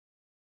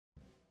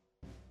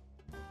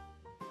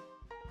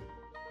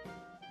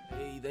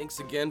Thanks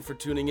again for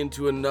tuning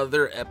into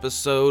another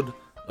episode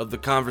of the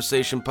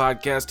Conversation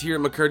Podcast here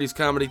at McCurdy's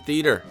Comedy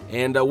Theater.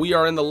 And we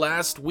are in the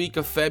last week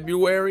of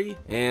February,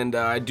 and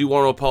I do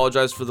want to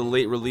apologize for the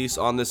late release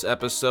on this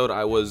episode.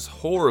 I was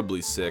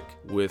horribly sick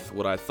with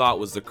what I thought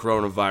was the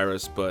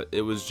coronavirus, but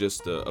it was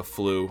just a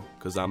flu,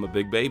 because I'm a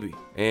big baby.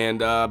 And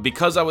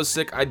because I was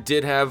sick, I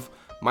did have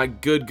my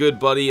good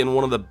buddy and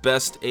one of the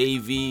best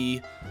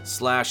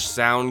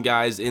AV/sound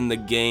guys in the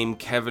game,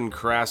 Kevin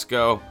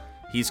Krasko.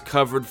 He's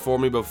covered for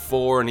me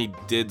before, and he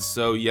did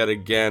so yet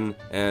again,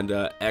 and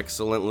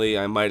excellently,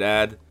 I might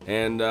add.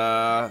 And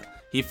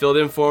he filled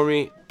in for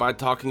me by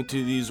talking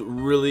to these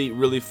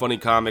really funny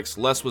comics.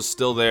 Les was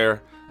still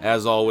there,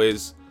 as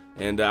always,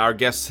 and our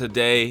guest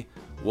today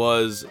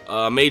was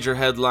a major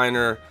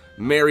headliner,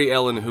 Mary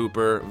Ellen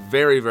Hooper.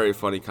 Very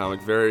funny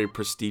comic, very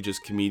prestigious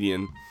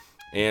comedian.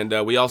 And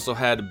we also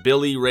had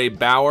Billy Ray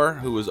Bauer,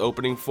 who was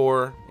opening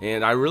for her.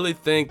 And I really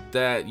think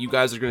that you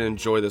guys are going to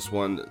enjoy this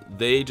one.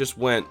 They just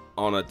went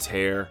on a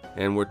tear,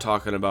 and we're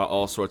talking about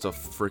all sorts of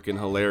freaking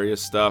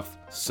hilarious stuff.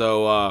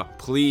 So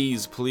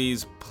please,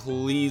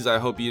 I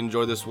hope you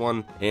enjoy this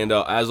one. And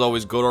as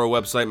always, go to our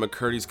website,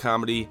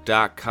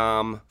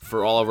 McCurdy'sComedy.com,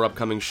 for all of our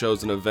upcoming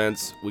shows and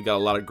events. We got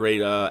a lot of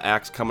great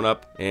acts coming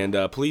up. And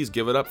please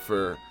give it up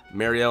for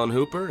Mary Ellen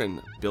Hooper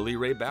and Billy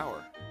Ray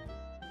Bauer.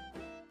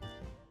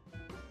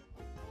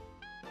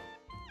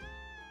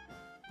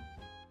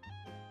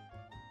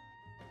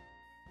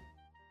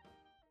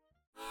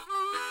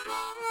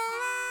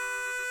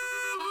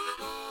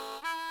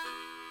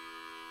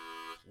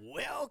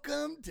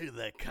 Welcome to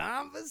the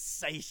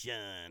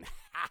conversation.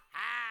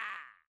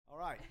 All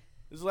right.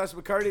 This is Les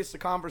McCurdy. It's The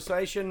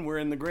Conversation. We're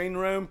in the green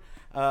room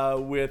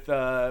with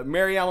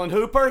Mary Ellen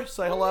Hooper.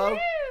 Say hello.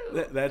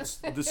 That's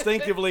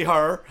distinctively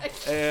her.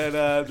 And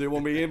there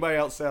won't be anybody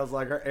else sounds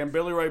like her. And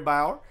Billy Ray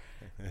Bauer.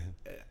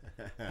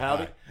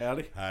 Howdy.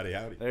 Howdy.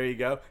 There you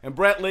go. And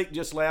Brett Leak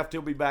just left.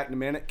 He'll be back in a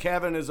minute.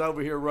 Kevin is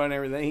over here running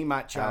everything. He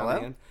might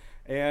chime in.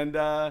 And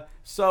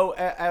so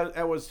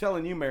I was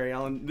telling you, Mary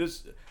Ellen,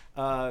 this...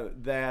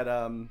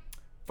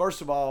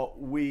 first of all,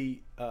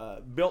 we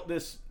built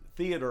this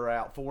theater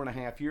out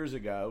 4.5 years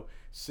ago,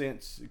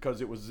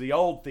 because it was the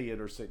old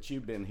theater since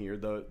you've been here.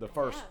 The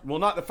first, well,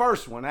 not the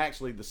first one,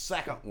 actually the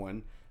second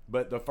one,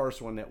 but the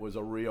first one that was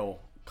a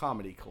real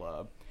comedy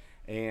club.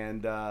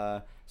 And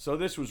so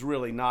this was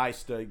really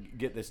nice to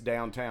get this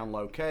downtown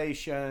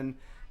location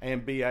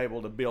and be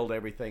able to build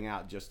everything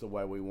out just the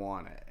way we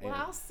want it. Well,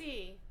 I'll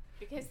see.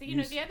 Because,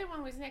 the other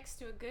one was next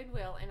to a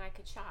Goodwill, and I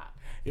could shop.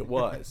 It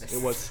was.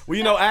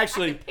 Well,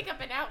 actually... I could pick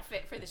up an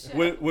outfit for the show.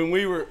 When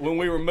we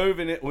were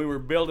moving it, we were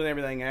building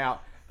everything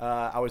out,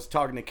 I was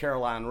talking to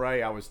Caroline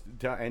Ray,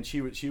 and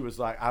she was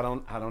like, I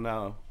don't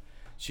know.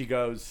 She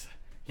goes,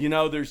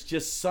 there's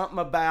just something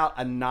about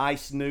a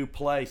nice new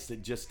place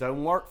that just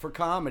don't work for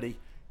comedy.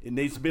 It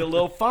needs to be a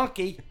little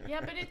funky. Yeah,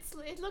 but it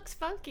looks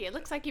funky. It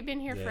looks like you've been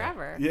here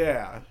forever.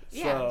 Yeah.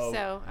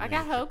 So I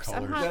got hopes.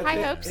 I'm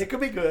high hopes. It could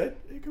be good.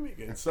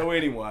 So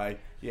anyway,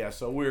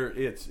 so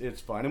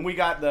it's fun, and we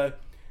got the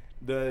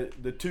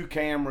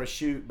 2-camera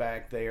shoot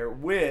back there,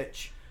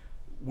 which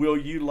we'll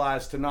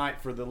utilize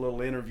tonight for the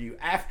little interview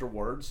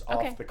afterwards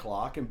off the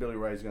clock, and Billy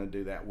Ray's going to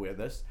do that with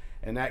us,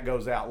 and that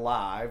goes out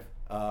live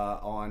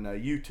on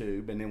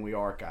YouTube, and then we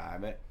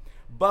archive it,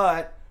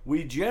 but.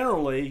 We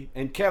generally,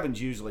 and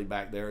Kevin's usually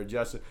back there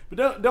adjusting,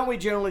 but don't we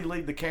generally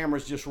leave the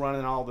cameras just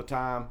running all the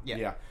time?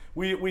 Yeah.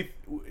 We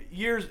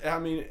years. I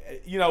mean,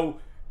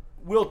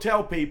 we'll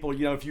tell people,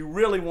 if you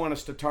really want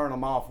us to turn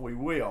them off, we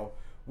will.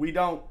 We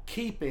don't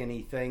keep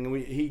anything.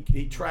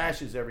 He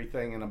trashes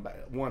everything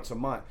once a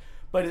month,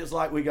 but it's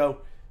like we go,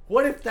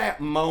 what if that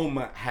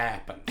moment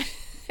happens?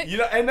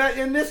 And that,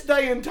 in this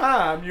day and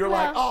time, you're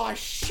like, oh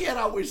shit!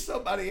 I wish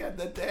somebody had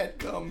the dad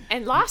come.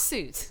 And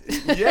lawsuits.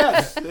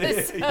 Yes,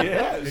 yes.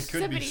 It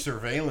could be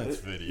surveillance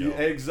video.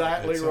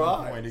 Exactly at right.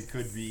 Some point it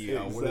could be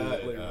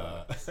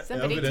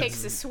somebody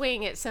takes a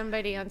swing at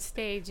somebody on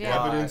stage.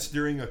 Yeah. Evidence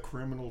during a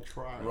criminal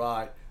trial.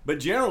 Right. But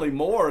generally,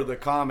 more of the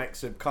comics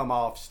have come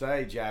off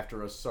stage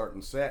after a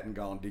certain set and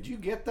gone, "Did you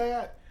get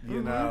that?"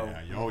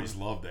 Yeah, you always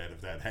love that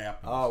if that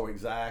happens. Oh,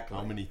 exactly.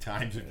 How many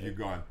times have you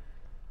gone?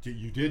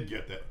 You did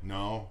get that?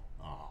 No.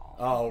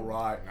 Oh,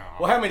 right. No.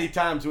 Well, how many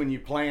times when you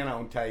plan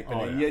on taping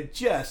and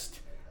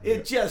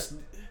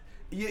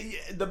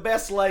the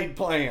best laid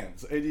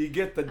plans, and you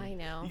get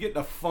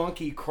the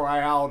funky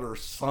crowd or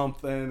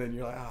something, and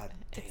you're like, oh,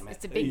 damn it.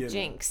 It's a big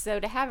jinx. So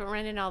to have it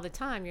running all the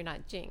time, you're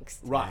not jinxed.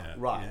 Right.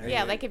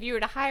 Yeah, like if you were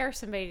to hire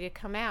somebody to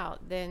come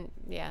out, then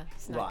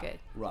it's not good.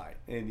 Right.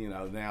 And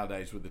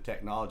nowadays with the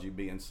technology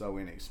being so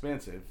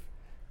inexpensive,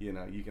 you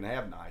can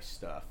have nice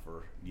stuff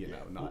for,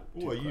 not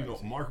too crazy.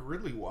 Mark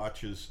Ridley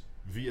watches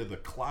via the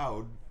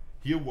cloud.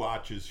 He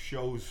watches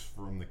shows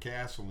from the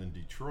Castle in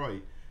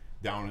Detroit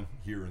down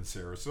here in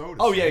Sarasota.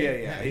 Oh,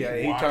 yeah.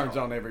 He turns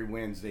on every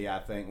Wednesday, I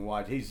think, and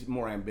watch. He's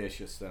more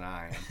ambitious than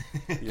I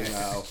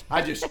am.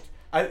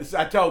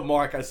 I told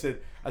Mark, I said,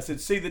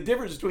 see, the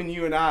difference between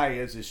you and I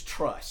is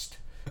trust.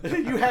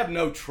 You have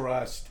no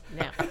trust.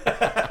 No,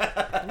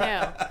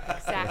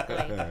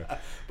 exactly.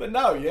 But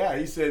no, yeah,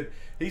 he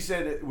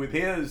said with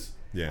his,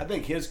 Yeah. I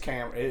think his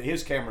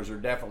cameras are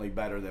definitely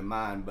better than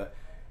mine, but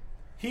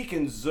he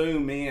can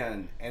zoom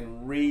in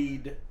and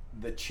read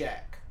the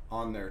check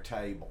on their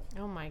table.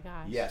 Oh my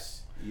gosh.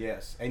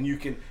 Yes, and you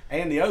can.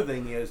 And the other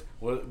thing is,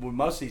 with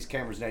most of these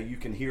cameras now, you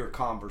can hear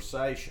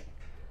conversation.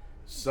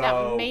 So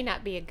That may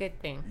not be a good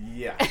thing.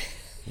 yeah.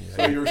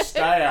 So your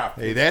staff.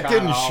 Hey, is that kinda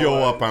didn't show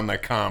always- up on the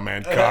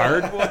comment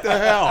card. What the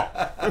hell?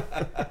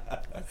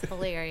 It's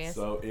hilarious.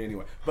 So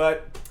anyway,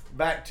 but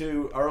back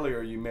to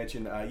earlier, you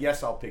mentioned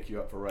yes, I'll pick you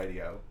up for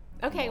radio.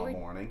 Okay, tomorrow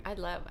morning. I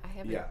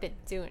haven't Yeah.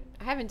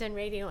 I haven't done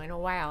radio in a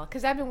while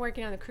because I've been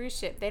working on the cruise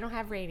ship. They don't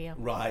have radio.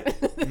 Right.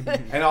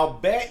 And I'll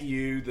bet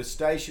you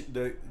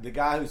the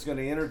guy who's going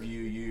to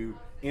interview you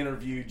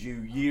interviewed you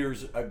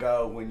years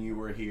ago when you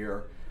were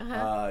here,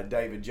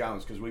 David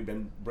Jones, because we've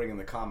been bringing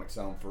the Comic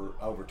Zone for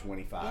over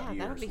 25 Yeah,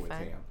 that'll years be with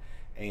fun. him.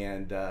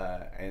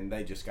 And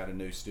they just got a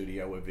new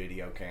studio with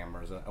video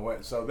cameras.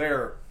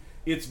 So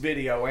it's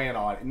video and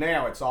audio.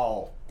 Now it's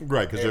all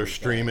Right, because they're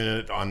everything. streaming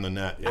it on the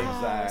net.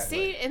 Exactly.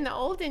 See, in the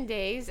olden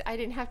days, I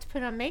didn't have to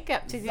put on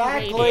makeup to do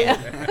Exactly. radio.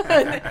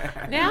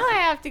 Now I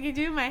have to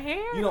do my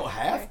hair. You don't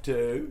have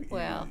to.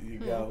 Well, you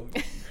go.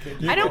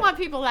 I don't want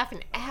people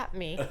laughing at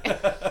me.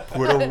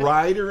 Put a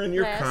rider in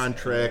your Les.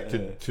 contract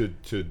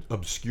to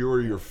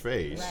obscure your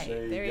face. Right.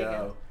 There There you you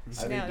go. go.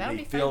 I No, need that'll to be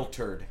be fun.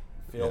 filtered.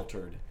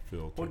 Filter.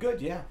 Well, good.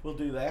 Yeah, we'll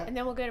do that. And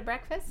then we'll go to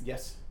breakfast.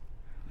 Yes,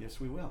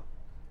 we will.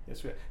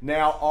 Yes, we will.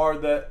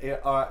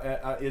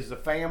 Now, is the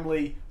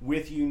family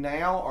with you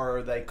now, or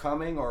are they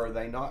coming, or are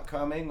they not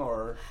coming,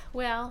 or?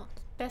 Well,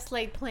 best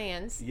laid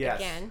plans Yes.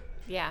 again.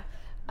 Yeah.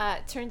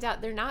 Turns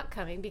out they're not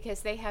coming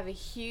because they have a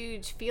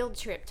huge field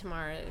trip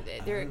tomorrow.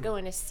 They're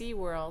going to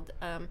SeaWorld,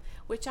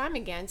 which I'm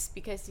against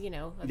because, of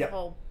Yep. the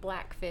whole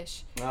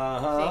blackfish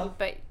Uh-huh. thing.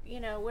 But,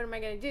 what am I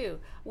going to do?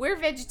 We're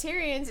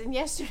vegetarians, and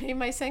yesterday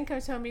my son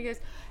comes home and he goes,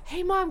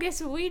 "Hey, Mom, guess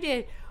what we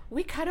did?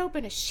 We cut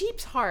open a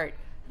sheep's heart."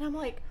 And I'm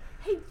like,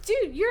 "Hey,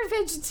 dude, you're a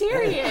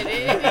vegetarian."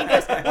 And he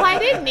goes, "Well, I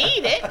didn't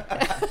eat it.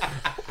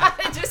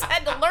 I just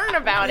had to learn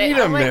about it." Wait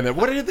a I'm like, minute.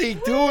 What are they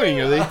doing?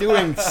 Are they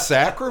doing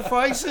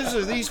sacrifices?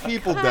 Are these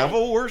people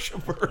devil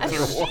worshippers A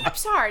or what?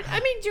 sheep's heart. I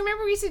mean, do you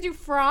remember we used to do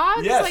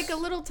frogs? Yes. Like a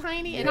little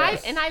tiny,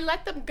 Yes. and I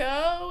let them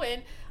go,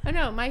 and I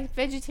know my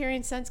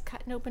vegetarian son's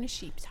cutting open a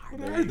sheep's heart.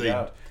 There you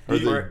go. Are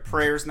they-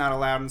 Prayer's not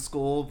allowed in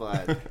school,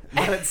 but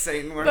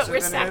Satan But worshipping we're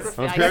is.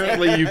 sacrificing.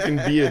 Apparently, you can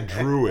be a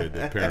druid.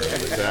 Apparently,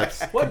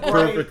 that's What grade?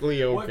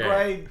 perfectly okay. What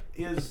grade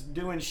is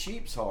doing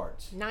sheep's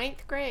hearts?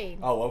 9th grade.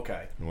 Oh,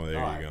 okay. Well, there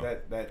All you right,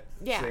 go. That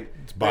Yeah.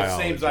 that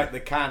biology. seems like the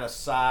kind of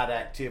side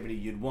activity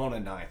you'd want a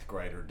 9th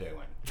grader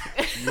doing.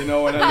 You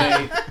know what I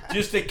mean?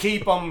 Just to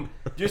keep them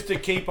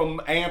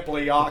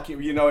amply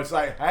occupied. It's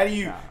like how do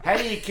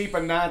you keep a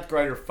 9th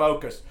grader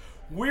focused?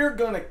 We're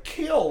gonna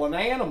kill an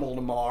animal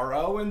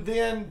tomorrow and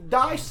then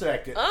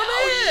dissect it.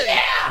 I'm in.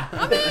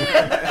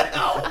 Yeah.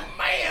 Oh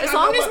man. As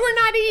long as we're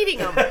not eating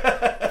them,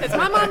 because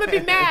my mom would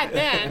be mad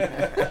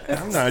then.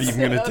 I'm not even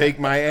going to take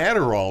my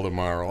Adderall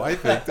tomorrow. I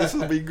think this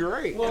will be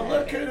great. Well,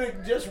 look who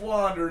just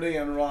wandered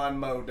in, Ron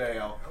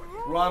Modell.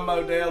 Ron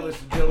Modell, this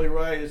is Billy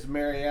Ray, this is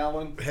Mary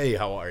Ellen. Hey,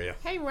 how are you?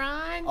 Hey,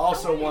 Ron.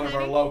 Also how are you, one of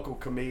our honey? local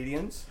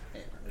comedians.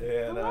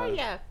 And, How are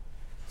you?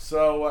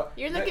 So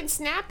You're looking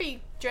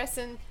snappy,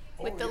 dressing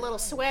with the little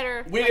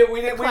sweater. we like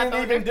didn't the club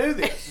even owner. do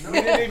this. We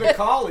didn't even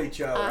call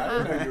each other.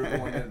 I didn't know you were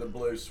going in the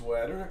blue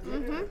sweater.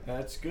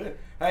 That's good.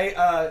 Hey,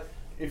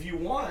 if you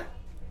want,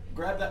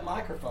 grab that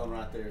microphone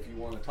right there if you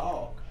want to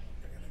talk.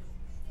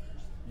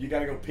 You got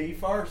to go pee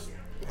first?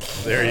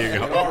 There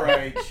you At go. our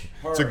age.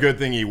 It's a good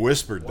thing he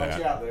whispered Watch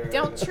that. out there.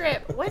 Don't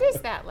trip. What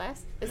is that, Les?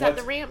 Is that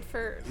the That's- ramp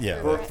for?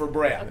 Yeah. For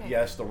Brett. Okay.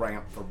 Yes, the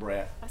ramp for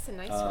Brett. That's a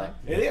nice one.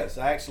 It is.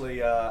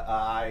 Actually,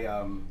 I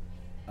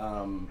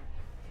You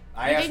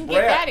asked didn't Brett.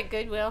 get that at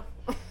Goodwill.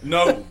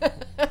 No.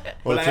 Well,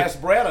 But I it's a-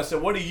 asked Brett, I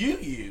said, what do you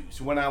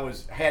use when I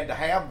had to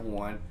have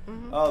one?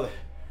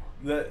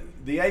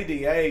 The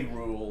ADA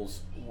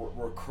rules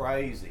were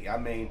crazy. I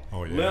mean,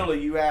 Oh, yeah.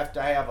 literally you have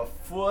to have a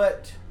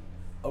foot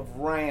of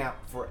ramp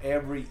for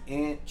every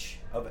inch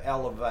of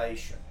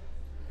elevation.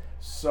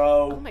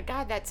 So, Oh my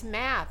God, that's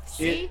math.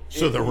 See?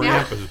 So the it-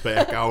 ramp is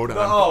back out on.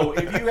 No,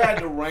 if you had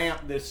to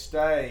ramp this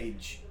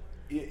stage,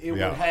 it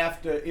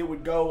Yeah.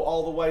 would go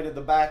all the way to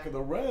the back of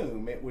the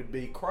room. It would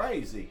be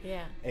crazy.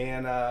 Yeah.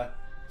 And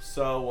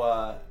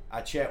so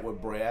I chat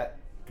with Brett.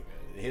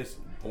 His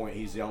point,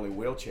 he's the only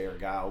wheelchair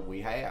guy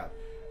we have.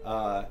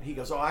 He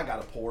goes, "Oh, I got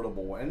a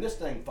portable one." And this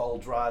thing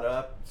folds right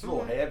up. It's a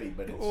little heavy,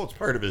 but it's Well, it's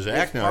part of his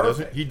act now,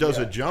 doesn't it? He does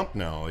a jump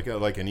now,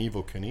 like an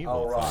Evil Knievel.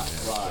 oh,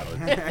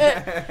 thing.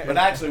 right. But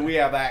actually, we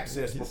have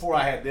access. Before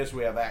I had this,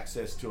 we have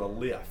access to a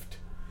lift.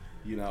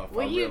 If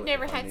Well, I you've really-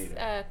 never if I need it.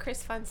 had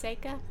Chris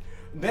Fonseca?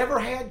 Never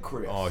had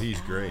Chris. Oh, he's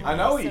great. I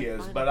know So he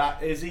is, funny.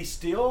 but is he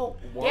still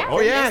working? Oh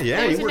yeah, There's-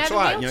 yeah. He there's works a another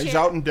lot. You know, he's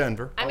wheelchair. out in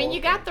Denver. I mean, you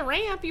okay. got the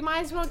ramp. You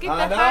might as well get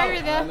I the know, hire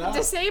I the know.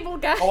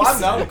 disabled guys. Oh,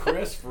 I've known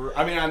Chris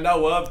I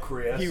know of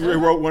Chris. He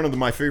wrote one of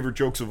my favorite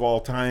jokes of all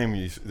time.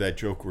 That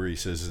joke where he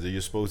says, "Do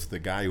you suppose the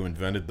guy who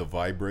invented the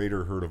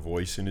vibrator heard a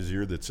voice in his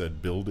ear that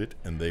said, 'Build it,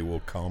 and they will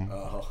come'"?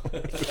 Oh.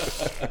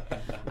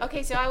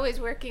 Okay, so I was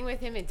working with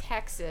him in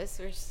Texas,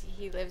 where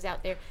he lives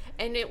out there,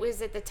 and it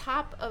was at the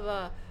top of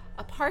a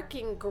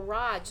parking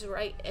garage,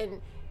 right?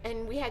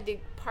 And we had to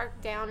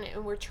park down,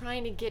 and we're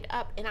trying to get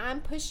up, and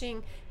I'm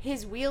pushing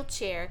his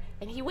wheelchair,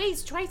 and he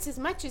weighs twice as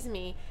much as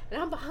me,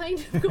 and I'm behind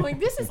him going,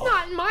 "This is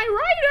not my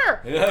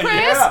rider, Yeah, Chris.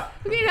 yeah.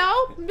 You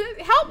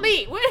know, help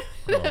me."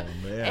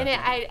 man.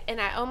 And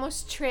I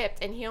almost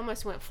tripped, and he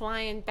almost went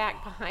flying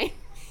back behind.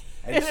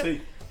 And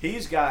see,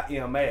 he's got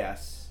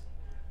MS,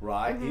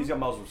 right? Mm-hmm. He's got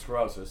multiple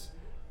sclerosis.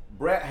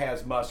 Brett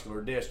has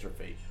muscular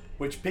dystrophy,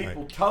 which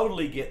people Right.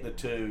 totally get the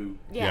two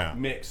Yeah.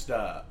 mixed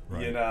up, you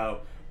Right.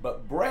 know.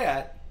 But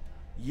Brett,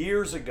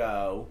 years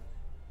ago,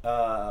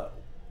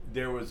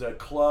 there was a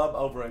club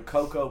over in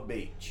Cocoa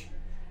Beach,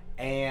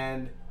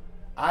 and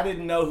I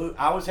didn't know who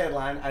I was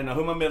headlining. I know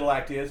who my middle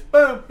act is.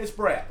 Boom, it's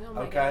Brett. Oh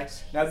my okay.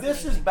 gosh, Now he's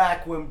this is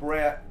back when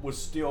Brett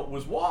was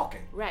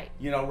walking. Right.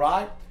 You know,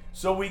 right?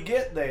 So we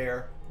get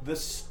there. The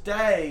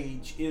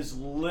stage is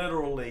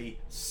literally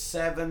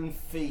 7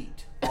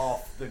 feet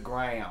off the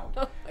ground.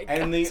 Oh my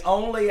And the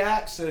only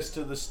access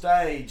to the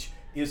stage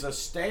is a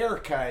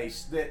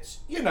staircase that's,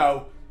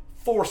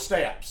 4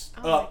 steps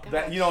Oh my up.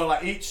 That, gosh.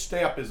 like each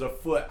step is a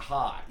foot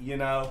high,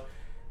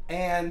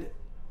 And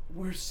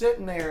we're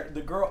sitting there,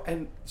 the girl,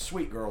 and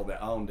sweet girl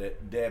that owned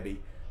it,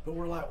 Debbie, but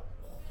we're like,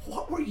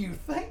 what were you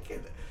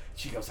thinking?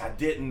 She goes,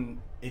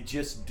 it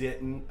just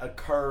didn't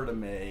occur to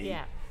me.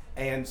 Yeah.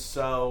 And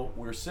so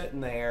we're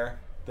sitting there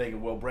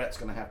thinking, well, Brett's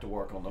going to have to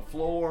work on the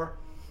floor.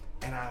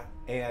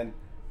 And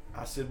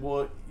I said,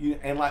 well,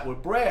 and like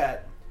with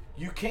Brett,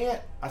 you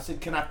can't, I said,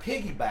 can I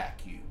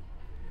piggyback you?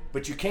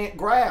 But you can't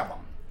grab him.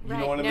 You know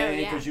Right, what I no, mean?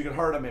 yeah. Because you could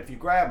hurt him if you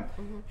grab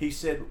him. He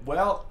said,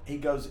 well, he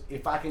goes,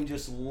 if I can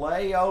just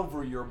lay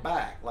over your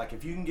back, like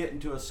if you can get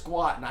into a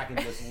squat and I can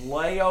just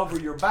lay over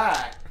your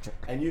back,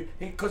 and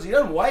because he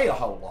doesn't weigh a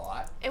whole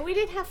lot. And we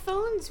didn't have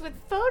phones with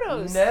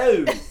photos.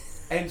 No.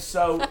 And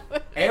so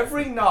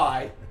every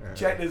night,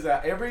 check this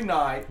out, every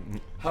night,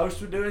 host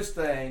would do his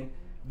thing.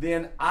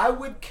 Then I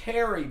would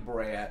carry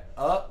Brett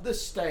up the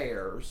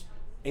stairs.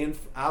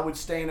 I would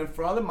stand in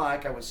front of the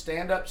mic. I would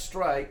stand up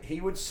straight. He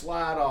would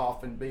slide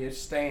off and be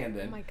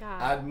standing. Oh my God.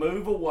 I'd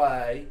move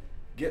away,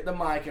 get the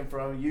mic in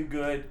front of him. You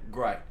good?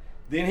 Great.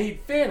 Then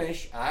he'd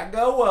finish. I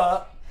go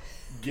up,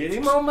 get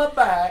him on my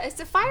back. It's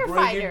a bring him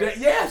firefighter.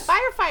 yes.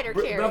 Firefighter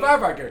The carry.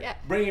 firefighter carry. Yeah.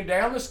 Bring him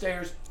down the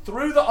stairs,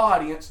 through the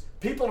audience.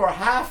 People are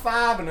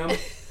high-fiving him,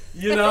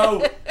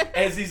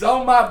 as he's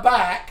on my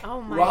back.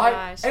 Oh my right?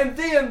 gosh. And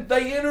then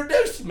they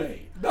introduce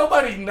me.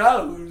 Nobody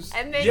knows.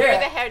 And then yet. you're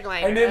the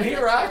headliner. And then Oh,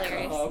 here that's I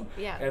hilarious. come.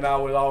 Yeah. And I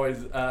would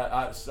always,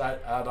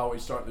 I'd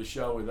always start the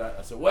show with that.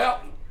 I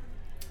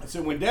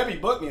said, when Debbie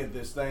booked me at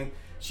this thing,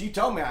 she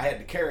told me I had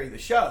to carry the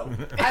show.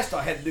 I still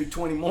had to do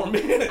 20 more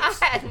minutes.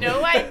 I had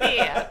no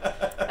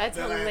idea. That's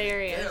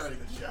hilarious.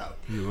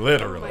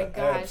 Literally. Oh my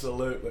gosh.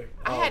 Absolutely.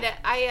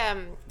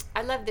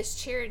 I love this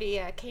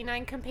charity,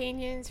 Canine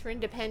Companions for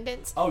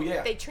Independence. Oh,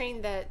 yeah. They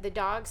train the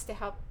dogs to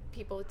help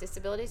people with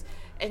disabilities.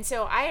 And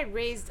so I had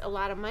raised a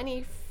lot of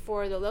money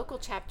for the local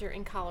chapter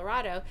in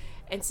Colorado.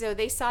 And so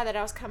they saw that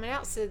I was coming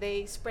out, so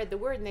they spread the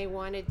word and they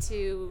wanted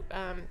to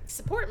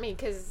support me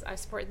because I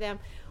support them.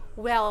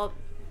 Well,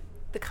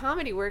 the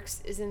Comedy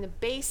Works is in the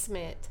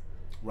basement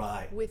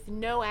Right. with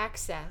no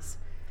access.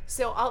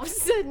 So all of a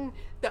sudden,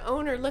 the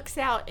owner looks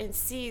out and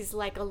sees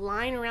like a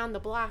line around the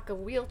block of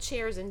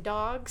wheelchairs and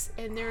dogs,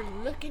 and they're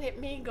looking at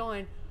me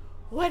going,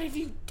 "What have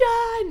you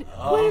done?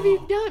 What have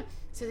you done?"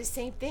 So the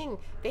same thing,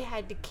 they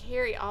had to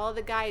carry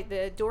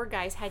the door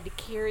guys had to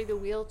carry the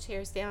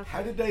wheelchairs down.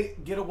 How did they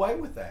get away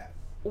with that?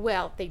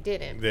 Well, they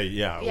didn't. Then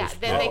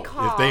they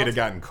called. If they had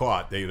gotten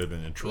caught, they would have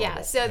been in trouble.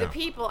 Yeah, so the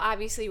people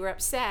obviously were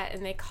upset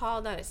and they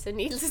called on us. So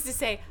needless to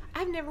say,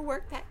 I've never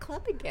worked that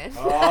club again.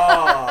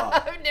 Oh.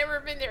 I've never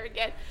been there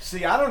again.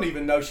 See, I don't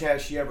even know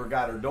she ever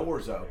got her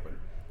doors open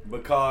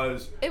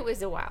because It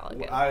was a while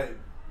ago.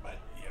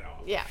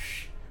 Yeah.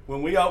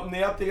 when we opened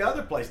up the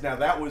other place, now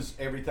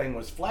everything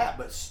was flat,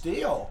 but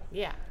still,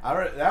 Yeah.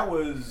 that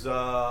was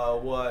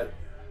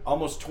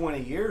almost 20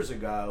 years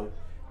ago.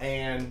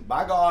 And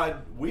by God,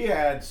 we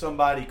had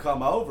somebody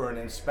come over, an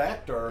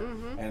inspector,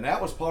 and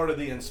that was part of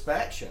the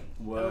inspection.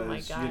 Was Oh my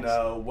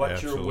gosh.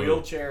 what's your Absolutely.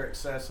 wheelchair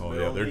accessibility?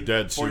 Oh, yeah, they're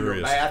dead for your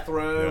serious.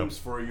 bathrooms,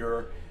 Yep. for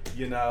your,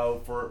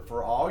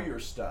 for all your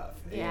stuff.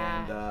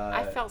 Yeah, And,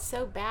 I felt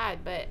so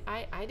bad, but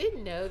I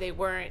didn't know they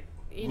weren't,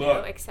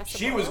 Look, accessible.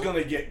 she was going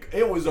to get.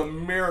 It was a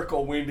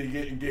miracle Wendy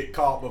didn't get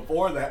caught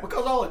before that,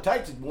 because all it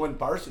takes is one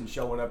person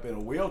showing up in a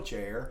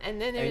wheelchair, And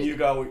then you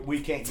go, "We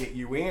can't get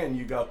you in."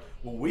 You go,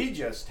 "Well, we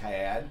just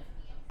had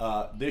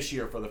this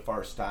year for the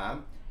first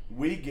time.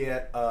 We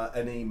get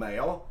an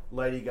email.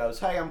 Lady goes,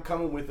 'Hey, I'm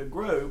coming with a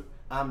group.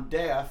 I'm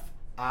deaf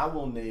I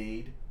will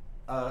need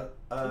an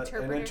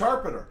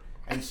Interpreter.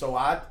 And so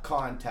I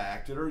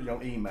contacted her,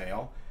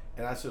 email,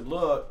 and I said,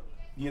 look,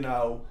 we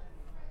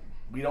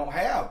don't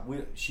have.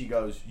 She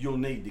goes, you'll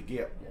need to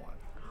get one.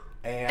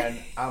 And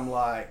I'm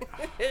like,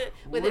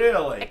 With an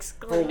really? For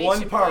exclamation one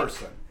point.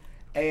 person.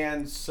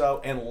 And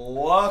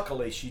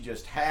luckily she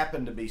just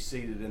happened to be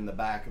seated in the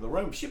back of the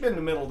room. She'd been in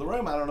the middle of the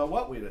room. I don't know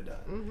what we'd have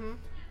done. Mm-hmm.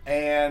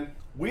 And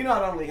we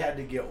not only had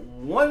to get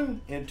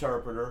one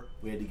interpreter,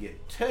 we had to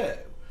get two.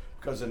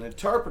 Because an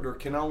interpreter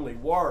can only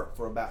work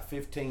for about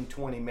 15,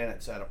 20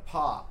 minutes at a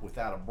pop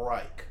without a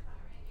break.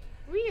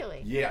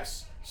 Really?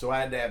 Yes. So I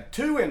had to have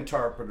two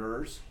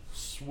interpreters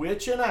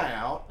switching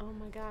out. Oh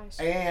my gosh.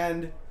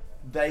 And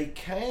they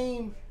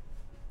came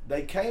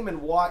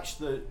and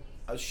watched a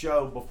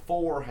show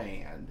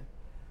beforehand.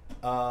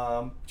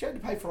 But you had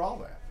to pay for all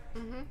that.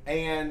 Mm-hmm.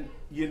 And,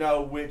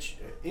 which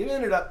it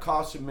ended up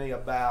costing me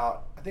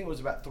about, I think it was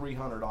about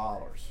 $300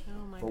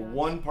 for gosh.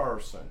 one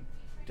person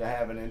to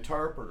have an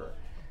interpreter.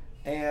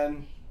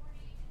 And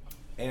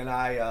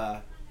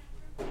I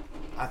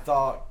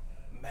thought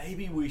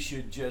maybe we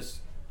should just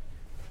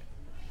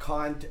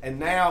and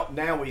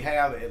now we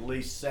have at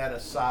least set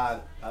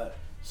aside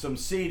some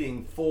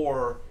seating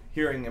for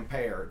hearing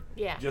impaired.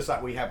 Yeah. Just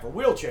like we have for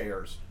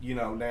wheelchairs.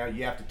 Now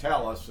you have to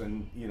tell us,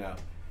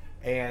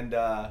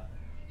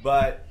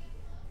 but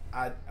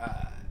I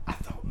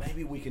thought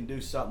maybe we can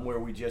do something where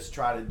we just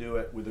try to do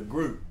it with a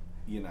group.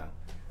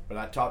 But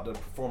I talked to the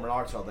Performing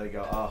Arts Hall. They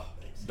go, oh,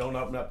 don't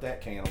open up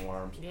that can of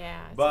worms. Yeah.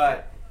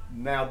 But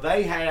now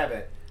they have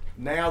it.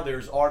 Now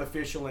there's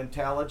artificial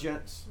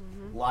intelligence,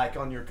 like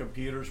on your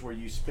computers where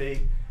you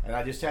speak, and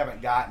I just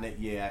haven't gotten it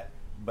yet.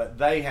 But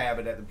they have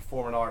it at the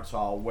Performing Arts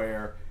Hall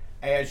where,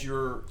 as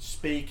you're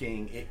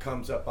speaking, it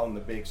comes up on the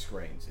big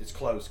screens. It's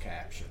closed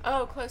caption.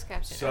 Oh, closed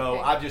caption. So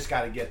okay. I've just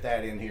got to get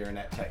that in here, and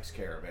that takes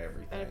care of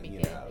everything. That'd be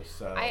good.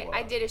 So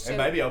I did a show. and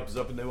maybe opens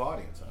up a new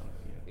audience on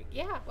it.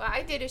 Yeah, well,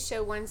 I did a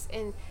show once,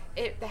 and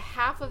it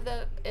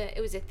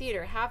was a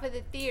theater. Half of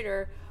the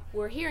theater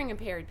were hearing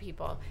impaired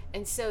people,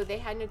 and so they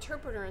had an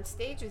interpreter on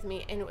stage with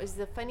me, and it was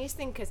the funniest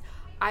thing because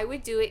I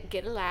would do it,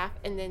 get a laugh,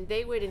 and then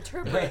they would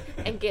interpret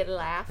and get a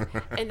laugh,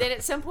 and then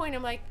at some point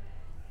I'm like,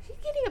 you're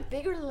getting a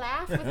bigger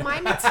laugh with my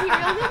material than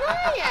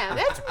I am.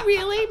 That's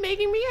really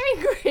making me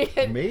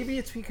angry. Maybe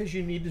it's because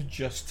you need to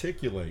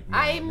gesticulate more.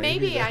 I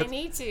that's-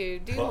 need to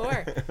do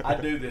more. I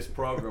do this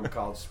program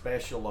called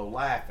Special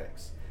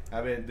Olafix.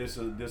 I mean, this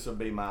will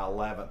be my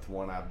 11th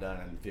one I've done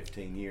in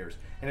 15 years,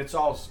 and it's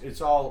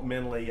all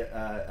mentally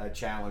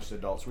challenged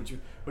adults.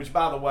 Which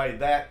by the way,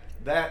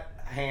 that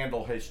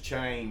handle has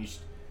changed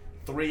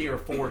 3 or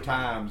 4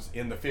 times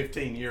in the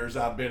 15 years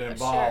I've been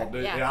involved.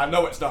 Sure, yeah. I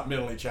know it's not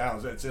mentally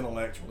challenged; it's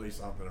intellectually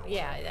something. Or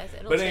Yeah,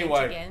 it'll but change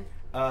anyway, again.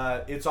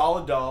 it's all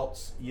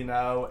adults,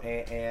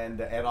 and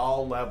at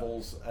all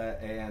levels,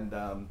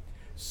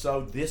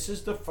 so this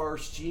is the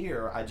first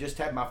year. I just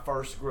had my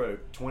first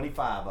group,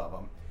 25 of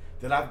them,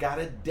 that I've got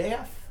a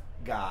deaf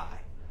guy,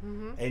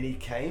 and he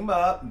came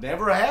up,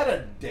 never had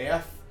a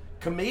deaf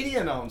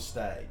comedian on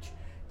stage,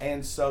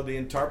 and so the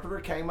interpreter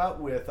came up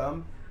with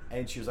him,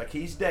 and she was like,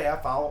 he's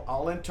deaf,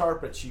 I'll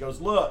interpret. She goes,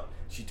 look,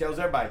 she tells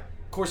everybody,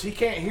 of course he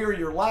can't hear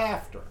your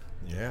laughter.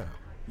 Yeah.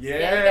 Yeah,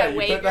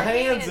 you you gotta put the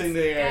hands in the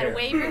You air. gotta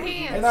wave your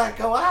hands. And I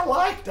go, I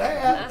like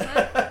that.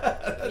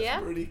 That's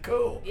Yep. pretty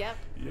cool.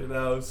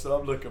 Yep. So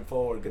I'm looking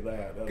forward to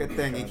that. That'll Good be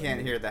thing you kinda can't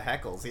neat. hear the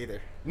heckles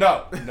either.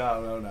 No.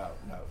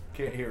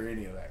 Can't hear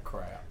any of that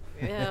crap.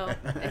 No,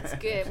 it's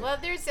good. Well,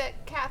 there's a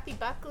Kathy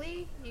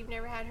Buckley. You've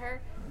never had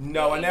her?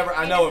 No, I You never.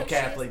 I you know of who she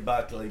is? Kathleen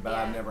Buckley, but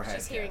I've Yeah, never had.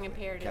 she's hearing Kathy.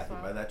 impaired as Kathy,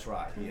 well. but that's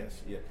right.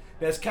 Yes.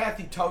 Now, is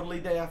Kathy totally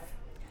deaf?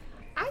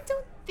 I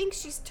don't think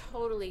she's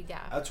totally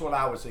deaf. That's what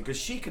I was saying, because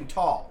she can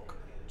talk.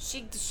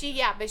 She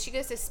but she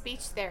goes to speech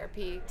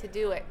therapy to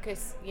do it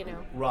because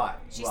Right.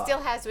 she right.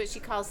 still has what she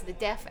calls the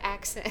deaf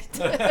accent.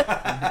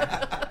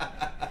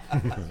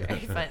 Very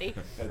funny.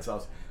 That's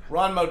awesome.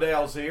 Ron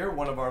Modell's here,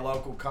 one of our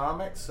local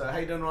comics. How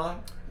you doing,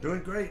 Ron?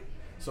 Doing great.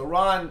 So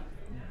Ron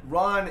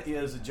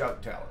is a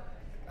joke teller,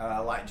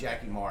 like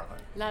Jackie Martling.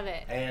 Love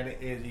it. And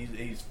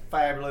he's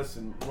fabulous,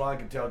 and Ron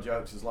can tell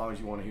jokes as long as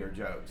you want to hear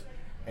jokes.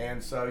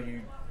 And so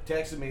you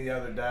texted me the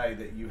other day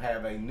that you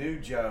have a new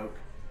joke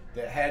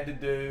that had to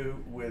do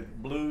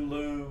with Blue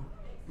Lou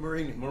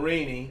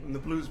Marini From the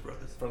Blues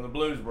Brothers. from the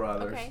Blues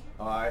Brothers. Okay.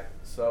 All right.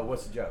 So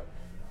what's the joke?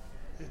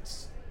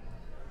 This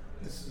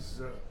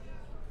is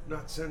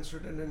not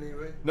censored in any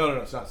way. No,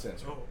 it's not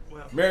censored. Oh,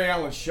 well. Mary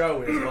Ellen's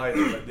show is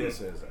later, but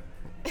this isn't.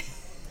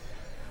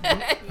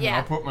 I'll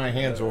Yeah. put my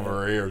hands over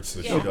her ears so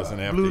Yeah. she doesn't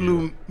have Blue to hear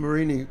Lou it.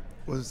 Marini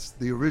was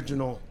the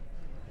original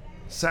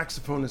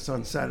saxophonist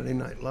on Saturday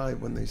Night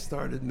Live when they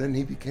started, and then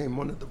he became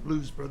one of the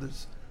Blues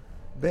Brothers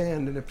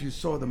band. And if you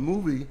saw the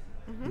movie,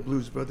 The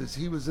Blues Brothers,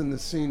 he was in the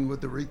scene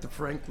with Aretha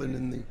Franklin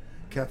in the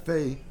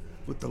cafe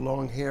with the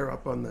long hair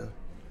up on the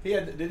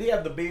Did he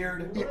have the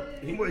beard? Well,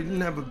 he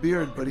didn't have a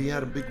beard, but he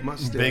had a big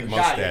mustache. Big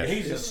Got you.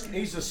 mustache.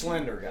 He's a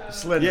slender guy.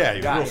 Slender. Yeah, he's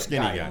a Got real you,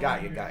 skinny got guy.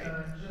 you, got you.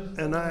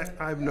 And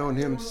I've known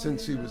him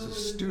since he was a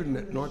student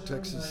at North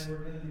Texas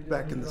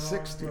back in the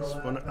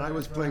 60s when I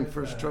was playing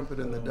first trumpet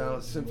in the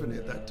Dallas Symphony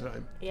at that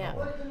time. Yeah.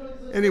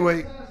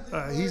 Anyway,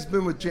 he's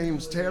been with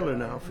James Taylor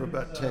now for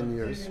about 10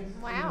 years.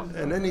 Wow.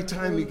 And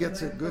anytime he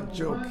gets a good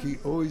joke, he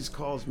always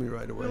calls me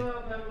right away.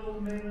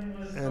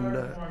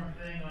 And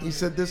he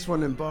said this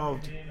one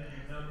involved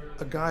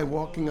a guy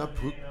walking up,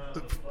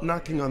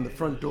 knocking on the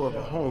front door of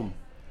a home.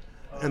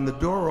 And the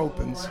door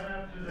opens,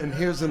 and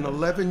here's an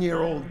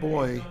 11-year-old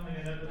boy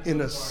in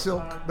a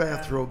silk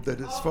bathrobe that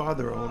his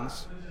father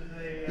owns.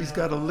 He's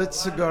got a lit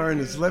cigar in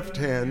his left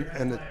hand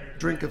and a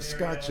drink of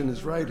scotch in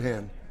his right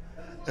hand.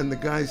 And the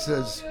guy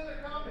says,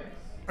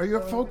 "Are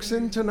your folks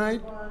in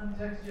tonight?"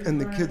 And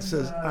the kid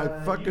says, "I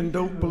fucking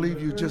don't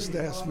believe you just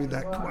asked me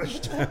that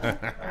question."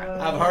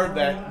 I've heard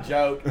that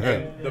joke,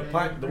 and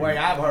the way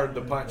I've heard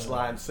the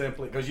punchline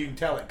simply, because you can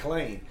tell it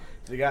clean.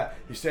 The guy,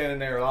 he's standing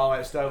there with all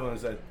that stuff, and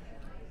said,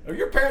 "Are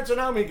your parents at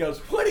home?" He goes,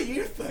 "What do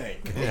you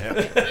think?" Yeah.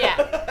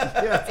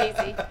 It's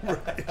easy.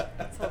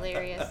 It's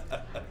hilarious.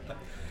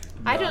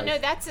 I don't know.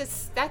 That's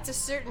a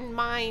certain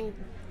mind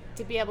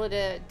to be able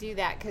to do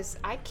that, because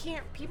I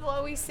can't. People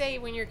always say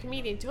when you're a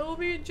comedian, "Tell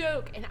me a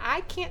joke," and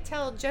I can't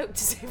tell a joke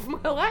to save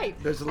my life.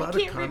 There's a lot I of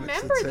can't comics that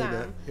remember say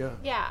them. that,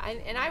 yeah.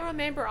 and I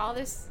remember all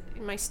this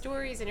in my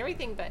stories and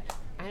everything, but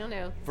I don't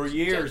know. For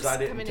years, Jokes I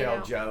didn't coming tell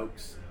out.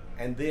 jokes,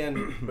 and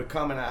then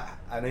becoming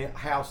an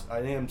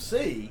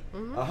MC,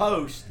 Mm-hmm. a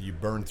host. You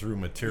burn through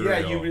material.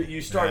 Yeah,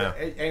 you start,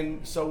 Yeah.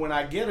 and so when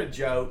I get a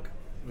joke,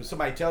 when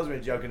somebody tells me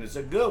a joke and it's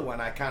a good one,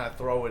 I kind of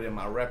throw it in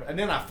my rep, and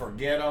then I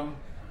forget them,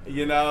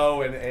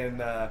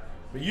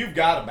 but you've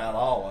got about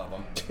all of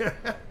them.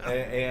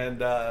 and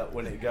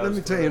when it goes, Let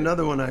me tell you through-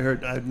 another one I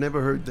heard. I've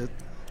never heard that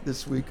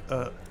this week.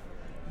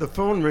 The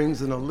phone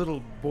rings and a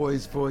little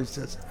boy's voice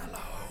says,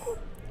 "Hello."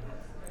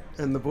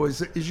 And the boy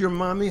says, "Is your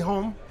mommy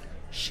home?"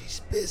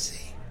 "She's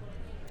busy."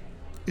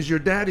 "Is your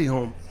daddy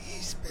home?"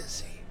 "He's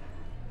busy."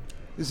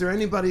 "Is there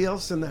anybody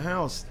else in the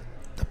house?"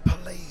 "The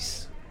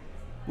police."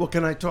 "Well,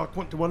 can I talk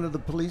to one of the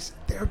police?"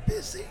 "They're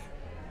busy."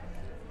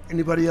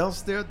 "Anybody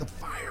else there?" "The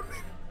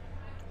firemen."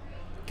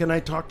 "Can I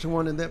talk to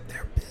one of them?"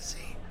 "They're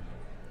busy."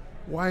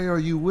 "Why are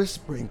you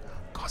whispering?"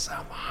 "'Cause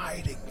I'm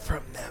hiding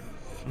from them."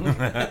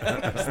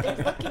 They're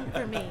looking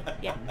for me.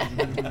 Yeah.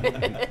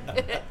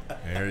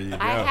 There you go.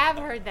 I have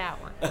heard that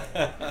one.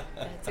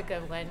 That's a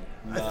good one.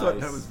 I thought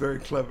that Nice. was very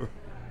clever.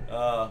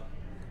 But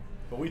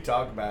we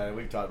talked about it.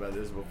 We've talked about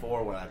this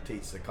before when I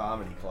teach the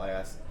comedy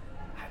class.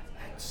 I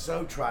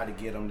so try to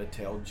get them to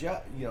tell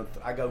jokes.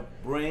 I go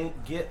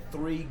get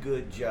 3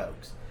 good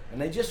jokes,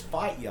 and they just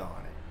fight you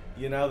on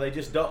it. They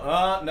just don't.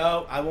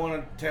 No, I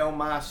want to tell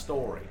my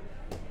story.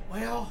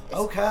 Well,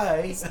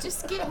 okay. It's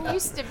just getting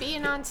used to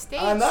being on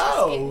stage. I know.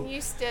 Just getting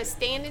used to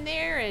standing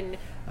there and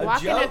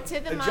walking up to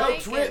the a mic.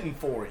 joke's and- written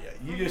for you.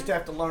 You just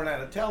have to learn how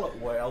to tell it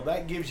well.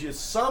 That gives you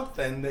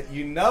something that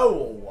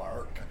will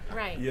work.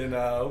 Right.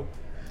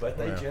 But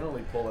they Yeah.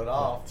 generally pull it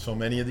off. So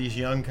many of these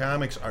young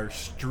comics are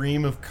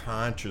stream of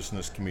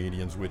consciousness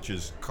comedians, which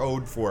is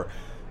code for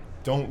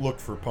don't look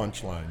for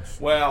punchlines.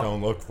 Well,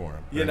 don't look for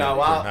them. They're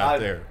not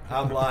there.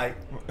 I'm like,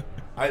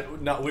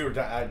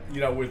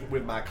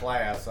 with my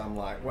class, I'm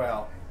like,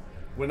 well,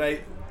 when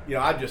they,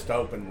 I just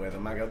open with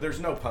them. I go,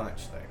 there's no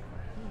punch there.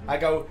 I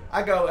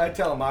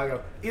tell them,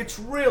 it's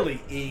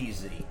really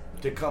easy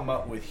to come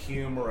up with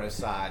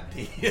humorous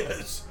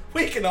ideas.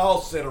 We can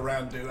all sit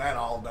around and do that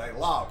all day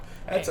long.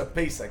 That's a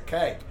piece of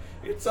cake.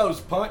 It's those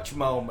punch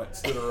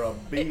moments that are a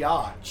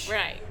biatch.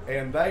 Right.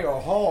 And they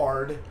are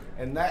hard,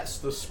 and that's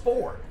the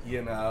sport,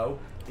 It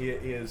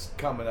is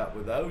coming up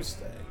with those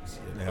things.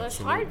 Well, it's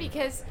hard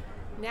because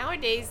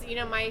nowadays,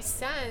 my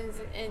sons,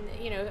 and,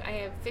 I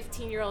have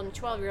 15-year-old and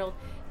 12-year-old,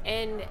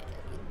 and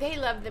they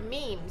love the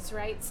memes,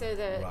 right? So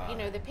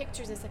the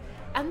pictures and stuff.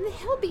 And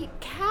he'll be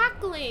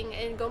cackling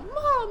and go,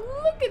 "Mom,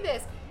 look at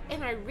this."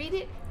 And I read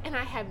it, and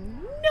I have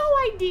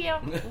no idea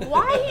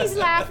why he's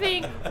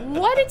laughing,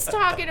 what it's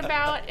talking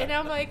about. And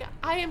I'm like,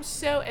 I am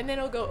so, and then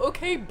he'll go,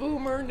 "Okay,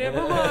 boomer, never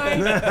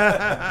mind."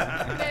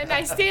 And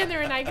I stand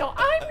there and I go,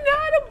 "I'm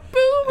not a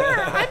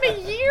boomer. I'm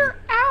a year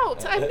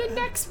out. I'm the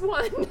next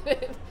one."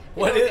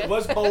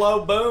 What's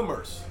below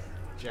boomers?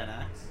 Gen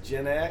X.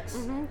 Gen X?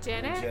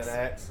 Gen X. Gen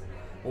X.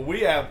 Well,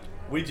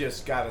 we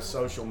just got a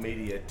social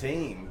media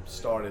team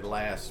started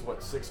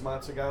 6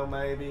 months ago,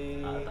 maybe?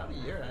 About a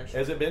year, actually.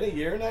 Has it been a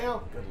year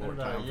now? Good Been Lord,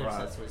 about time a year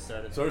flies. since we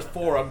started. So there's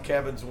 4 of them.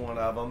 Kevin's one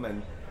of them,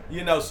 and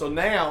so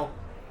now,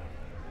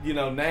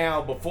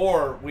 now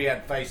before we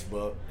had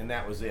Facebook, and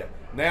that was it.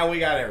 Now we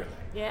got everything.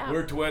 Yeah.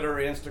 We're Twitter,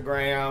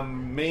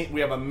 Instagram.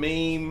 We have a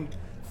meme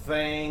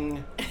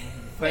thing.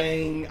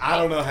 I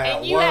don't know how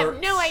And it you works. have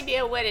no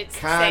idea what it's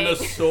Kind of,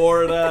 saying.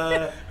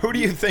 sorta. Who do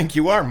you think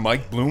you are,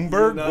 Mike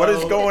Bloomberg? What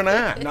is going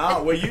on?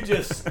 No, well, you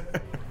just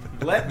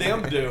let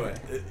them do it,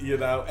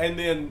 and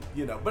then,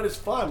 but it's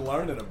fun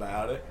learning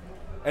about it.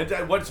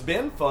 And what's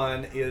been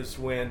fun is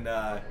when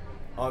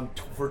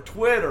for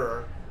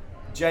Twitter,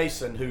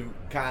 Jason, who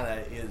kind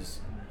of is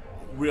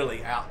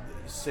really out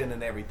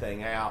sending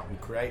everything out and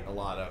creating a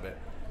lot of it,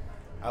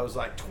 I was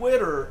like,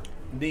 Twitter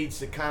needs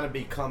to kind of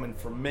be coming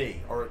from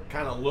me, or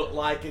kind of look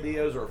like it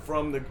is, or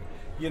from the,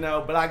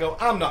 but I go,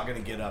 I'm not going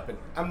to get up and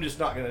I'm just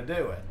not going to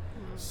do it.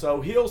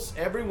 So he'll,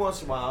 every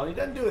once in a while, he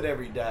doesn't do it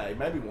every day,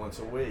 maybe once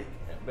a week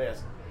at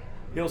best,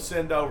 he'll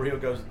send over, he'll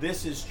go,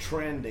 this is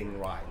trending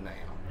right now.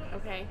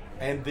 Okay.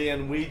 And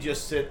then we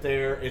just sit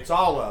there, it's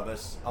all of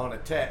us on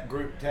a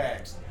group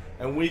text,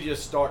 and we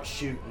just start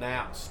shooting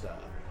out stuff.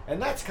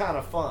 And that's kind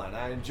of fun.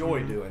 I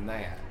enjoy doing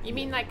that. You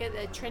mean like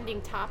a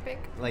trending topic?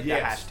 Like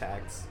Yes. the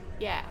hashtags.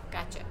 Yeah,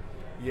 gotcha.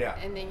 Yeah,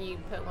 And then you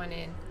put one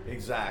in.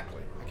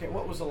 exactly. Okay,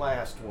 what was the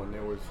last one?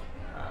 There was,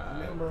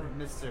 remember?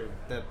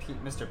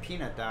 Mr.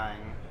 Peanut dying.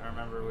 I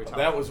remember we talked.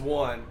 That was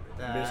one.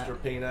 That-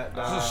 Mr. Peanut. It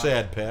was a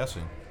sad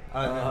passing.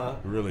 Uh-huh.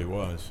 It really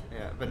was.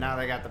 Yeah, but now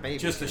they got the baby.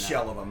 Just a Peanut.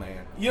 shell of a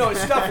man.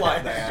 It's stuff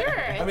like that. Sure,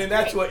 I it's mean,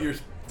 that's great. what you're,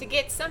 To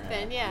get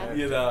something, yeah.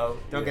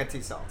 Don't get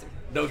too salty.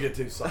 Don't get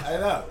too silly. I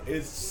know.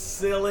 It's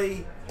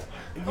silly.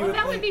 Well,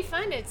 that would be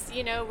fun. It's,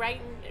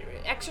 writing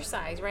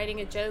exercise, writing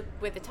a joke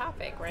with a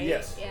topic, right?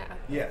 Yes. Yeah.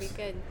 Yes. That'd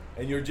be good.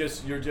 And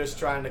you're just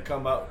trying to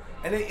come up.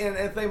 And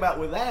the thing about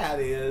with that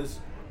is,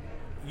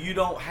 you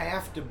don't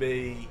have to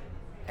be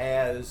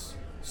as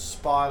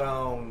spot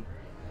on,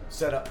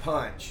 set up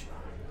punch,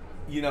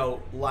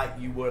 like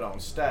you would on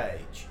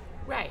stage.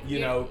 Right.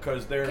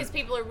 Because they're Because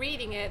people are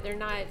reading it, they're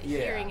not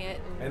hearing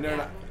it. and they're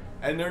not.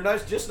 And they're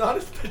just not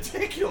as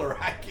particular,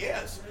 I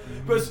guess.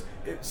 Because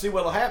see,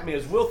 what'll happen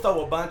is we'll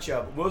throw a bunch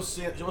of them. We'll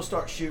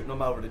start shooting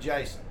them over to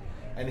Jason,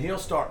 and he'll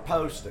start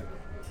posting,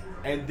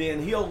 and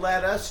then he'll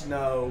let us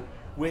know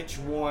which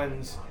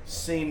ones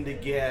seem to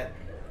get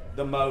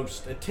the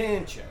most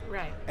attention.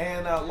 Right.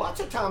 And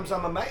lots of times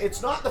I'm amazed.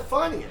 It's not the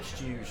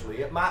funniest usually.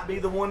 It might be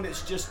the one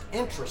that's just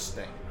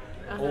interesting,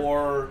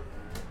 or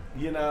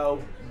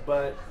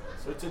but.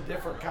 So it's a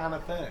different kind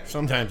of thing.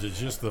 Sometimes it's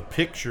just the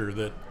picture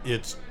that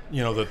it's,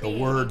 that the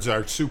words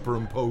are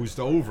superimposed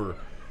over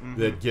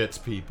that gets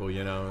people,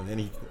 And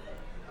then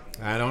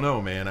I don't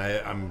know, man.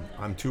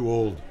 I'm too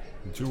old.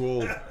 I'm too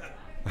old.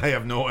 I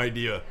have no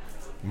idea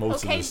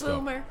most of Okay, this stuff.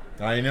 boomer.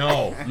 I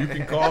know. You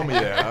can call me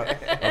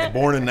that. I was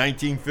born in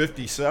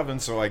 1957,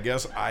 so I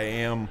guess I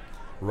am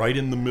right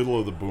in the middle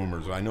of the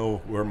boomers. I know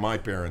where my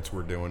parents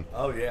were doing.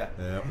 Oh yeah.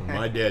 Yeah, when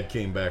my dad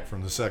came back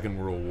from the Second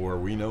World War,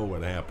 we know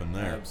what happened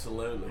there.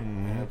 Absolutely.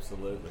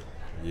 Absolutely.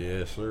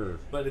 Yes, sir.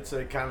 But it's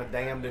a kind of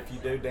damned if you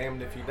do,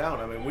 damned if you don't.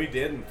 I mean, we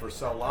didn't for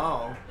so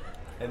long.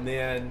 And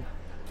then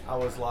I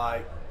was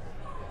like,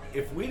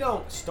 if we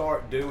don't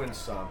start doing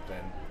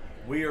something,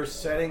 we are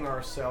setting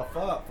ourselves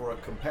up for a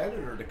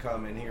competitor to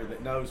come in here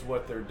that knows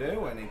what they're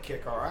doing and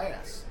kick our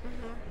ass.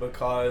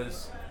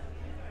 Because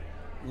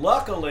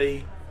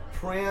luckily,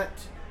 print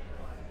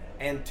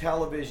and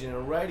television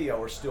and radio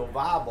are still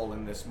viable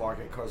in this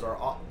market because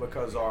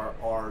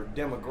our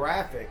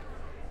demographic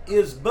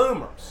is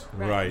boomers.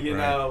 Right.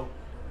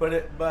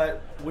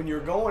 But when you're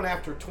going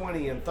after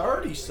 20 and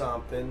 30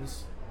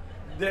 somethings,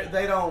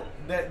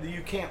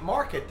 you can't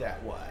market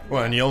that way.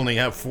 Well, and you only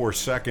have 4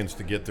 seconds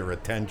to get their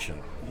attention.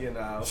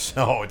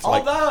 So it's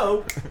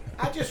Although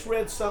I just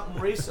read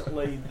something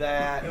recently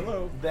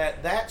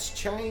that's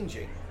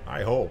changing.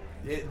 I hope.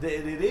 It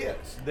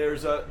is.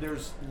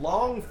 There's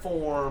long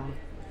form,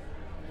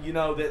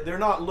 that they're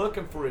not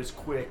looking for as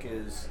quick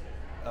as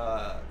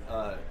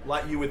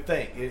like you would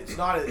think. It's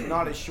not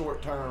a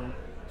short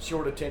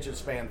attention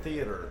span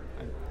theater.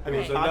 I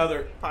mean,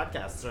 another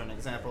podcasts are an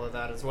example of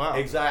that as well.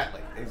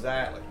 Exactly.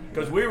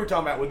 Because we were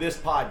talking about with this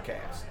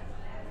podcast,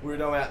 we were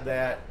talking about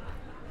that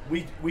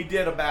we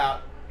did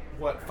about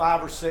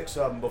 5 or 6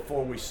 of them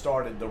before we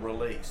started the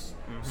release.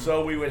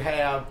 So we would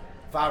have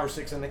 5 or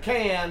 6 in the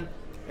can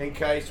in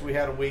case we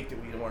had a week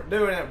that we weren't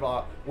doing it.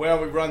 Well,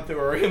 we run through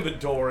our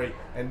inventory,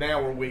 and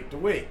now we're week to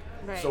week.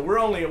 Right. So we're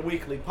only a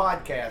weekly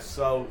podcast.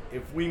 So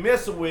if we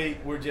miss a week,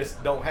 we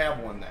just don't have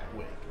one that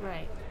week.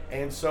 Right.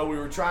 And so we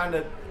were trying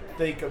to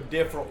think of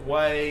different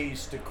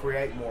ways to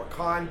create more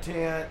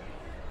content,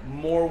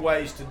 more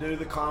ways to do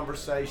the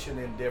conversation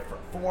in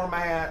different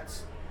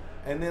formats.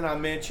 And then I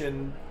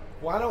mentioned,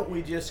 why don't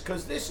we just,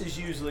 because this is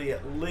usually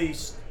at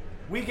least,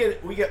 we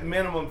get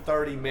minimum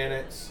 30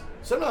 minutes,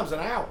 sometimes an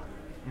hour.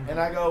 And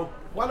I go,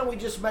 why don't we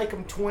just make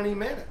them 20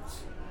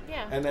 minutes?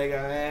 Yeah. And they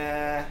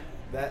go,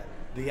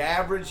 the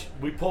average,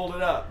 we pulled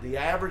it up, the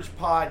average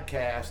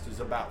podcast is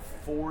about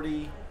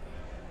 40,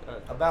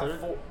 I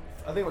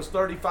think it was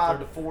 35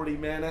 to 40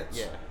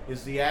 minutes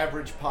is the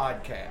average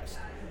podcast.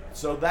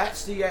 So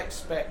that's the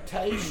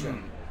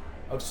expectation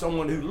of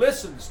someone who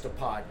listens to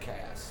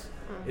podcasts,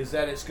 is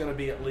that it's going to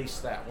be at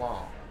least that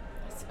long.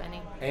 That's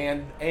funny.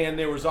 And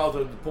there was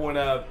also the point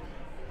of,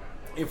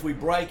 if we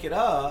break it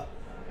up,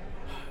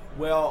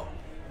 well,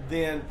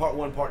 then part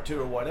 1, part 2,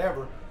 or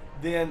whatever,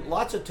 then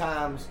lots of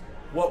times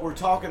what we're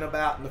talking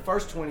about in the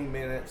first 20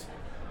 minutes,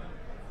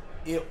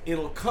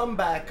 it'll come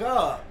back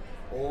up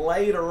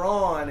later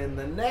on in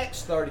the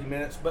next 30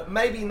 minutes, but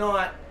maybe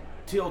not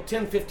till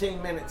 10,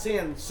 15 minutes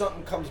in,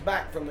 something comes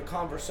back from the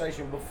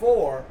conversation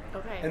before,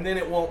 Okay. and then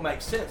it won't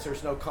make sense.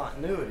 There's no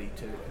continuity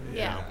to it.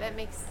 Yeah, that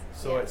makes.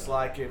 So it's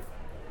like if,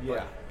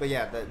 But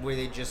yeah, where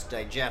they just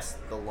digest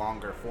the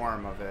longer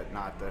form of it,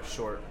 not the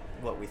short,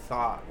 what we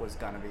thought was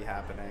going to be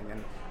happening.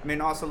 And I mean,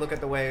 also look at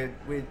the way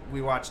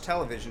we watch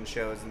television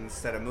shows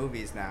instead of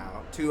movies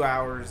now. 2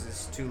 hours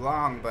is too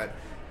long, but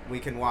we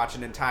can watch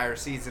an entire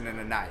season in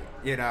a night.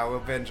 You know, we'll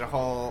binge a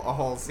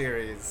whole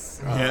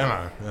series.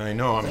 Yeah, I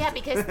know. I'm, Yeah,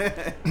 because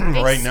they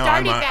Right now,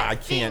 started I'm- that I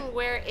thing can't-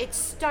 where it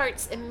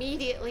starts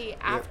immediately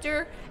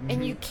after,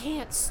 and you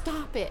can't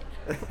stop it.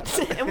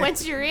 And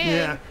once you're in,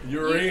 Yeah.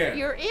 You're in.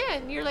 You're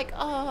in. You're like,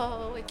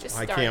 oh, it just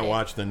I started. can't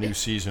watch the new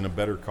season of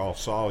Better Call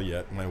Saul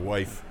yet. My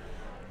wife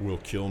will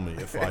kill me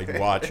if I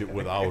watch it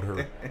without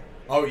her.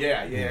 oh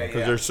yeah, yeah,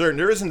 Because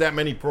there isn't that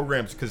many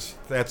programs, because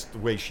that's the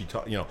way she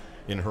taught,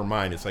 in her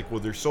mind. It's like, well,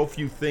 there's so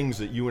few things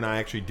that you and I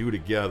actually do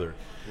together.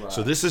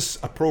 So this is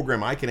a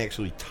program I can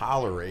actually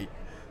tolerate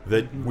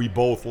that we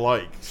both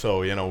like.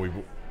 So,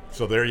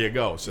 so there you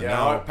go. So Yeah,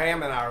 now,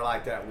 Pam and I are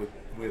like that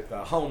with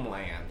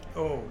Homeland,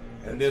 Oh,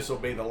 and this will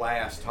be the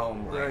last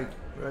Homeland.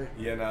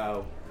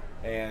 right.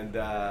 And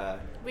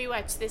We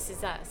watch This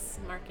Is Us.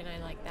 Mark and I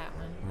like that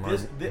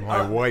one.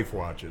 my wife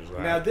watches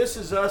that. now This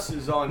Is Us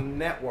is on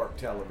network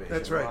television.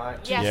 That's right.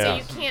 Yeah, Yeah. so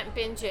you can't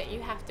binge it.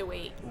 You have to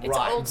wait. It's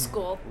Right. old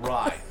school.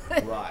 Right,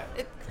 right.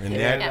 and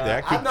Yeah.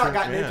 that could I've not turn-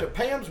 gotten yeah. into it.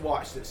 Pam's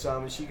watched it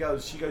some, and she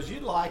goes, you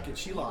like it.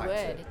 She You likes would.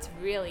 it. It's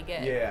really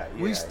good. Yeah,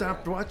 We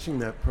stopped watching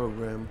that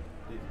program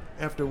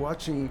after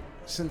watching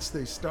since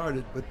they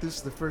started, but this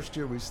is the first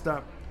year we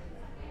stopped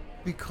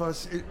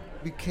because it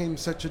became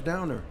such a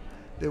downer.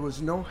 There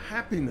was no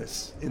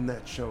happiness in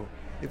that show.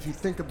 If you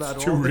think about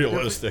It's all too the different-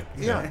 realistic.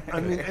 Yeah, I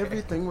mean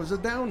everything was a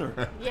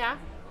downer, Yeah.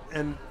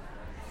 and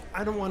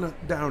I don't want a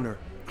downer.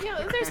 You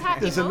know, there's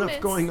happy There's moments.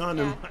 enough going on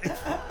yeah. in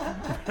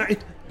life,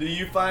 right? Do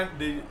you find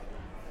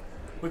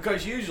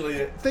because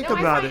usually Think No,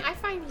 about I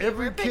find humor,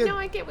 Every but kid, no,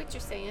 I get what you're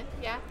saying.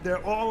 Yeah.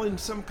 they're all in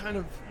some kind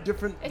of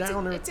different It's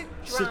downer a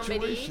dramedy.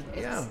 situation.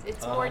 It's,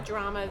 it's more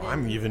drama than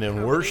I'm even in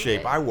comedy, worse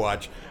shape. but-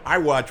 I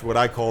watch what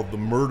I call the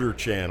Murder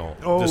Channel,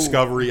 Oh.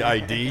 Discovery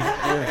ID.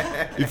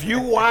 If you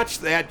watch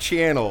that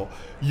channel,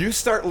 you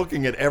start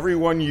looking at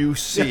everyone you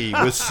see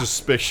with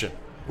suspicion.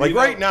 Like You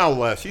know- right now,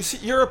 Les, you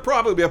see, you're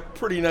probably a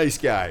pretty nice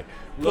guy,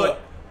 look,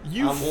 but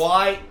you I'm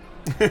white.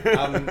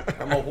 I'm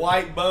a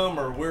white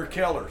boomer. We're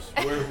killers.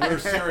 We're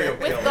serial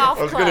killers. With golf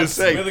I was gonna clubs.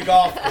 say- With the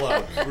golf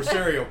clubs. We're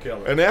serial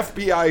killers. an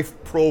FBI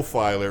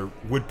profiler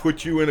would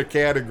put you in a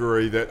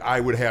category that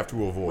I would have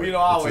to avoid. Well, you know,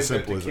 I It's always as said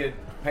simple to as that. kid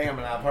Pam,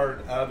 and I've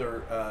heard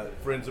other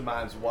friends of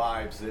mine's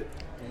wives that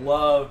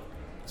love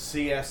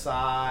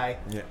CSI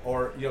Yeah.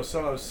 or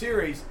some of those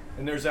series.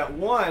 And there's that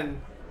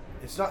one.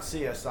 It's not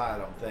CSI, I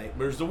don't think.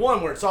 But there's the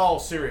one where it's all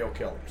serial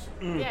killers.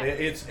 Yeah.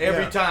 It's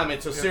every Yeah. time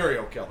it's a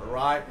serial killer,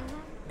 right?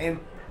 And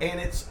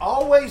it's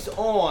always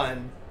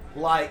on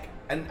like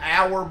an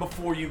hour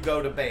before you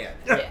go to bed.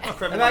 Yeah.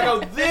 And I go,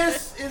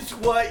 this is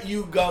what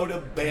you go to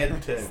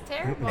bed to. It's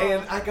terrible.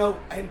 And I go,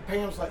 and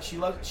Pam's like, she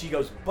loves it. She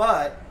goes,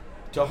 but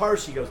to her,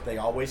 she goes, they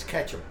always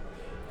catch them.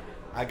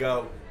 I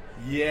go,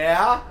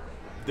 yeah,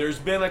 there's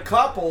been a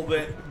couple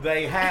that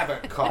they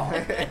haven't caught.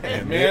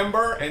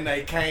 Remember? And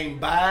they came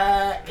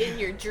back. In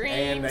your dreams.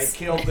 And they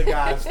killed the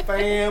guy's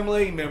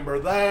family. Remember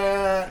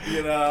that?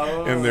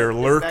 And they're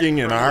lurking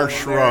in our And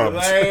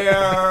shrubs. they're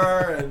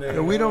there. And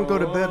And we don't go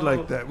to bed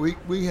like that.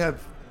 We have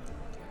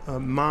a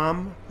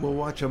mom. We'll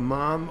watch a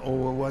mom, or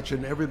we'll watch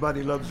an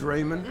Everybody Loves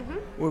Raymond.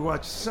 We'll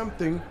watch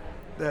something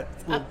that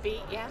will, Upbeat,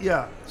 yeah.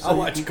 yeah. I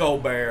watch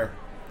Colbert.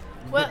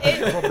 Well,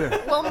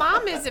 Colbert. well,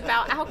 Mom is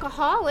about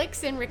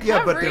alcoholics in recovery.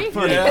 Yeah, but they're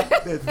funny. Yeah.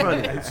 They're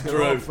funny.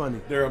 They're all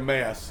funny. They're a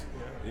mess.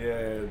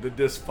 Yeah, the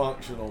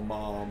dysfunctional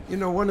mom. You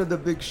know, one of the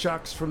big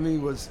shocks for me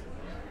was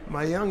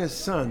my youngest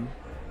son,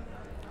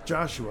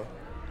 Joshua,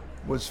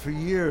 was for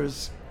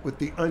years with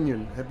The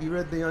Onion. Have you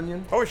read The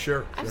Onion? Oh,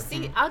 sure.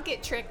 I'll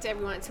get tricked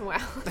every once in a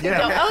while. Yeah.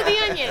 Go, oh,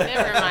 the onion.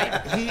 Never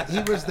mind. He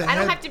was the I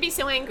don't head. have to be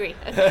so angry.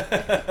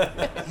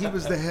 He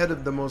was the head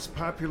of the most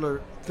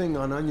popular thing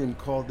on Onion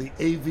called the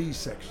AV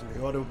section,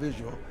 the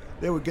audiovisual.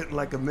 They were getting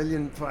like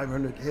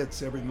 1,500,000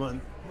 hits every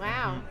month.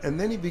 Wow. And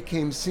then he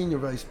became senior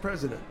vice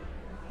president.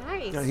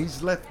 Nice. Now,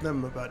 he's left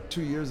them about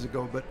 2 years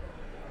ago, but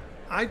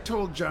I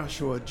told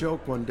Joshua a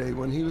joke one day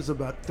when he was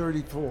about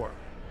 34.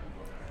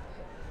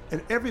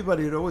 And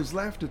everybody had always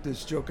laughed at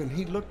this joke, and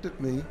he looked at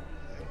me,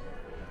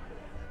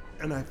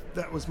 and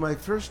that was my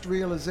first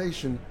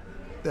realization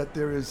that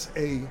there is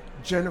a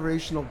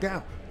generational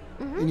gap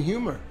in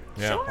humor.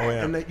 Yeah. Sure. Oh,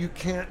 yeah. And that you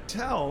can't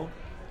tell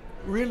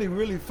really,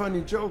 really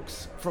funny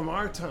jokes from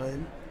our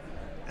time.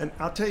 And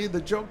I'll tell you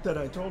the joke that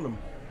I told him.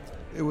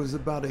 It was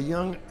about a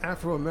young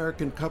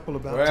Afro-American couple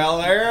about Well,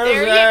 There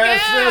you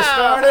it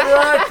started go.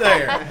 right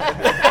there.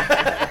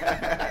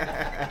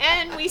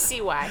 And we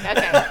see why.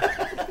 Okay.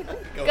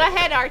 Go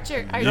ahead,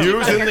 Archer.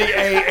 Using the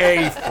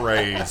AA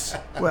phrase.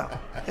 Well,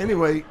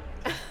 anyway,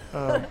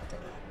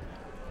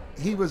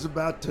 he was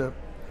about to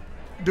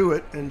do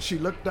it, and she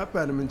looked up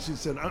at him and she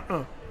said,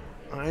 I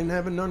ain't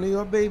having none of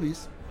your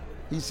babies.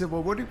 He said,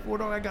 well, what do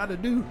I got to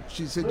do?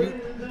 She said,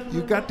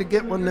 you got to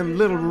get one of them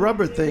little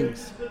rubber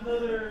things.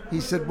 He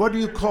said, what do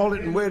you call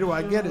it and where do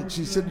I get it?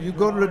 She said, you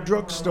go to the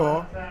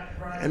drugstore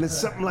and it's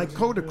something like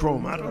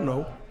Kodachrome. I don't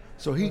know.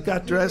 So he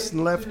got dressed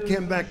and left,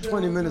 came back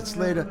 20 minutes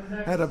later,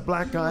 had a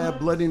black eye, a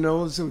bloody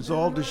nose, it was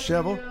all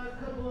disheveled.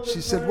 She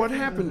said, what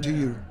happened to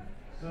you?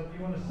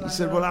 He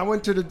said, well, I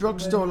went to the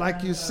drugstore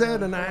like you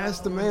said, and I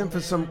asked the man for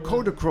some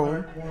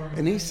Kodachrome,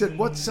 and he said,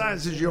 what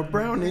size is your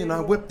brownie? And I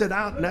whipped it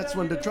out, and that's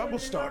when the trouble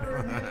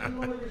started.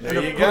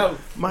 There you go.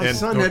 My And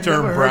son the had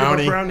term never heard of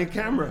brownie. a brownie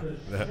camera.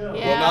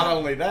 Well, not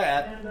only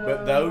that,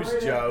 but those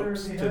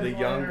jokes to the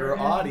younger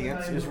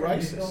audience is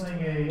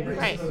racist.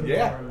 Right.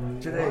 Yeah,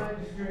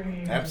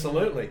 Today,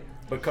 absolutely.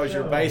 Because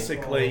you're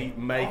basically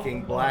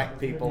making black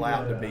people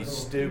out to be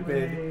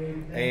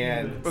stupid,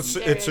 and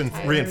It's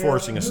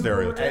reinforcing a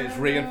stereotype. it's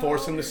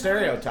reinforcing the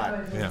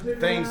stereotype. Yeah.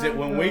 Things that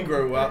when we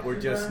grew up were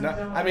just not.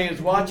 I mean, I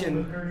was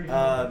watching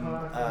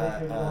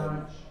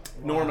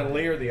Norman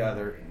Lear the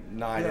other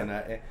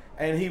night,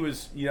 and he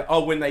was,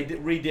 when they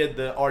redid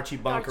the Archie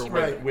Bunker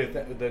Archie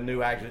with the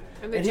new actor,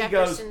 And the he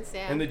goes, Jeffersons,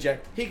 yeah. and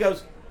he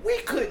goes, we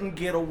couldn't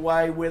get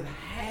away with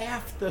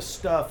half the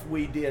stuff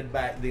we did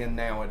back then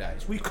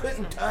nowadays. We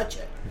couldn't touch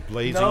it.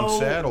 Blazing No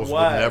Saddles would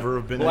way. never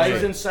have been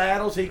Blazing made.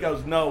 Saddles, he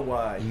goes, no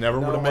way. Never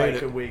would have No way made it.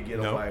 could we get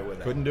No, away with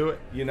it. couldn't do it.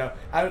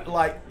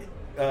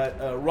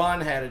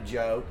 Ron had a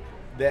joke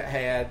that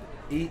had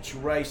each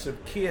race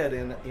of kid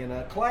in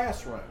a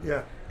classroom.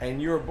 Yeah. And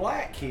your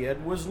black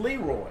kid was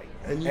Leroy.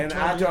 And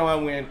I told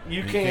him, when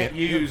you can't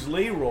use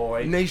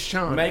Leroy,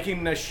 Nashawn. make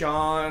him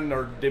Nashawn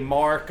or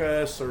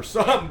DeMarcus or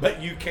something,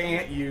 but you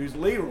can't use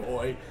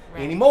Leroy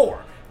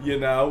anymore.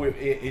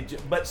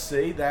 But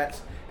see,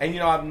 that's, and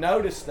I've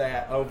noticed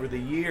that over the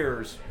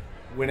years,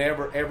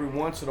 every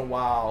once in a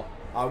while,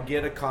 I'll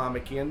get a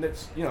comic in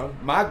that's,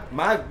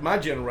 my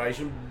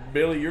generation,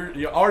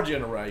 Billy, our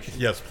generation.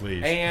 Yes,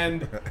 please.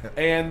 And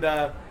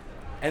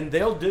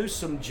they'll do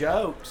some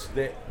jokes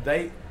that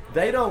they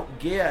don't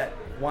get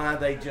why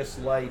they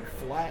just laid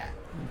flat.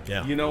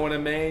 Yeah. You know what I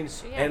mean?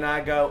 Yeah. And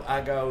I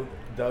go,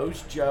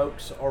 those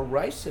jokes are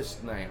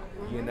racist now.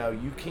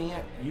 You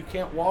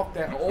can't walk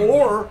that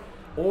or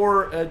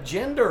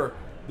gender.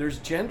 There's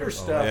gender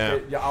stuff yeah,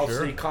 that I'll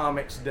sure. see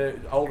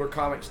older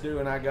comics do,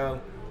 and I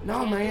go, no,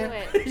 Can't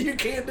man, do it. you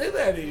can't do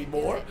that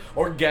anymore.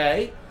 Or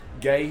gay,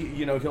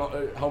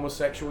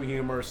 homosexual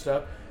humor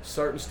stuff,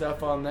 certain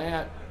stuff on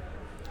that.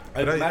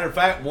 As a matter of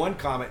fact, one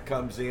comic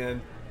comes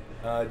in,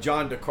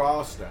 John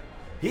DeCrosta.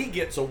 He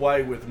gets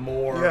away with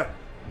more.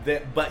 Yeah.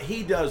 But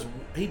he does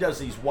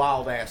these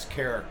wild ass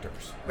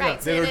characters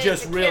Right, so that it are is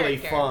just a really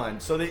character. fun.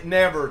 So it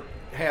never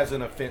has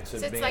an offensive.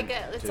 So it's bend like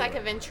to a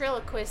it.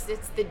 ventriloquist.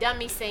 It's the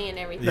dummy saying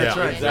everything. That's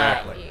right.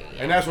 Exactly.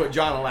 Yeah. And that's what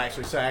John will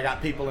actually say. I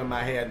got people in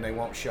my head and they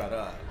won't shut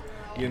up,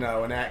 and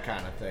that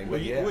kind of thing.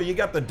 Well, But you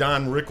got the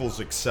Don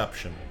Rickles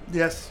exception,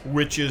 yes.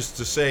 which is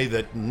to say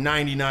that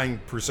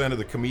 99% of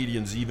the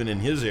comedians, even in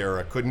his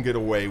era, couldn't get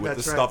away with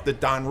That's the right. stuff that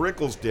Don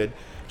Rickles did,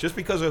 just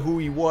because of who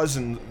he was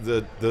and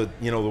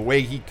the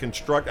way he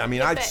constructed. I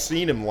mean, I'd but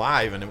seen him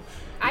live, and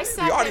I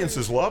saw the him-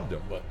 audiences loved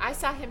him. But I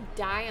saw him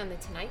die on the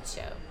Tonight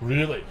Show.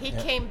 really, He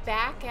came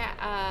back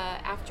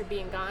after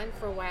being gone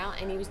for a while,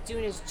 and he was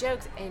doing his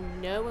jokes,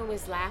 and no one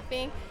was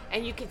laughing.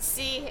 And you could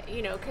see,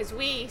 because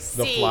we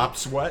see flop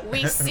sweat?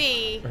 We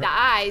see the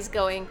eyes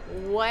going,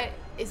 "What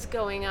is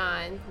going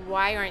on?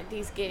 Why aren't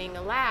these getting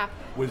a laugh?"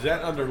 was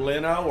that under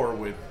Leno or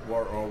with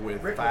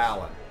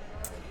Fallon?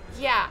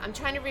 Yeah, I'm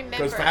trying to remember.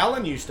 Because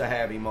Fallon used to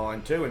have him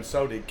on too, and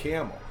so did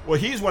Kimmel. well,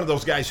 he's one of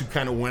those guys who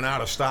kind of went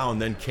out of style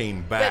and then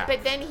came back.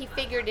 But then he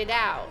figured it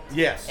out.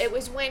 Yes. It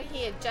was when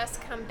he had just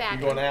come back.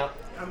 You going out?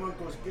 I'm going to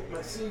go get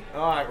my seat.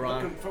 All right,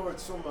 Ron. Looking forward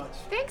so much.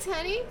 Thanks,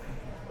 honey.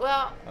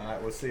 Well, All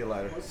right, we'll see you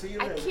later. We'll see you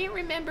I later. can't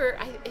remember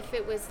if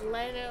it was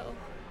Leno.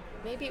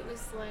 Maybe it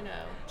was Leno.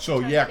 So I'm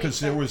trying yeah, to because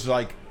think there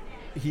back.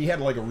 was he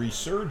had like a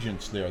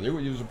resurgence there. There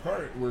was a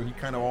part where he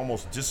kind of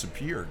almost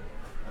disappeared.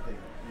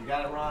 You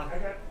got it, Ron? I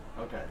got it.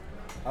 Okay.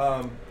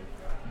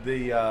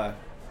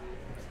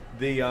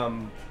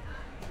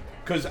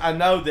 Because I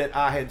know that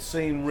I had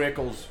seen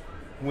Rickles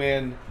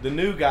when the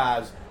new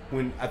guys,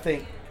 when I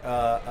think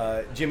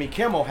Jimmy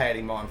Kimmel had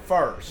him on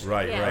first,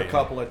 Right, Yeah. a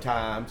couple of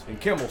times, and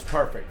Kimmel's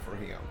perfect for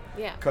him.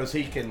 Yeah. Because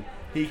he can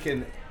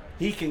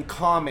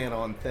comment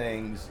on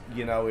things,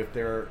 if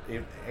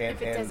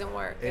it doesn't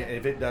work, yeah.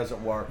 If it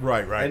doesn't work,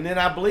 Right. And then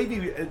I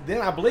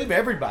believe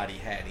everybody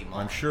had him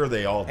on. I'm sure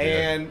they all did.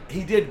 And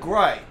he did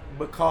great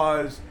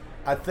because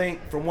I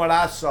think from what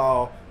I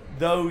saw,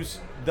 those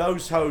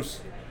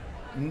hosts,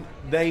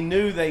 they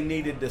knew they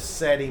needed to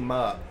set him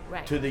up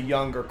Right. to the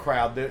younger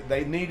crowd.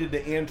 They needed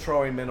to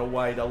intro him in a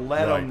way to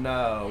let Right. them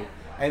know.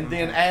 And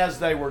then as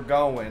they were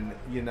going,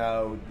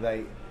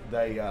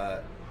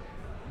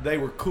 they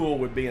were cool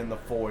with being the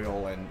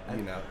foil, and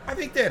I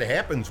think that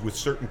happens with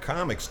certain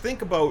comics.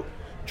 Think about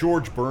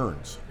George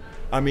Burns.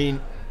 I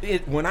mean,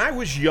 when I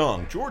was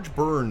young, George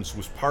Burns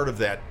was part of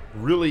that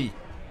really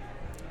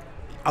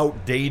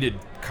outdated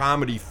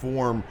comedy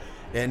form,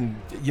 and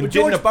you Well, didn't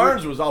George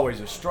Burns was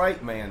always a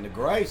straight man to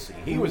Gracie.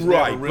 He was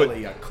never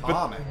really a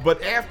comic,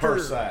 but after, per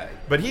se.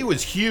 But he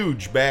was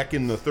huge back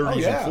in the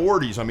 30s yeah. and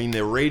 40s. I mean,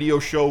 the radio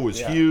show was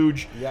Yeah.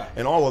 huge, Yeah.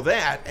 and all of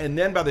that. And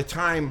then by the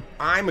time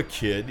I'm a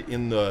kid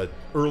in the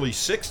early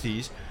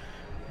 60s,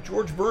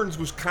 George Burns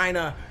was kind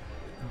of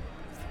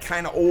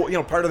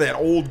old, part of that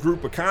old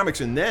group of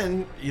comics. And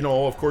then,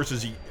 of course,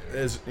 as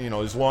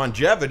his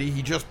longevity,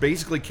 he just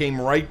basically came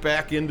right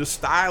back into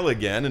style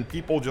again, and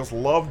people just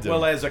loved him.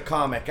 Well, as a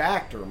comic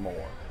actor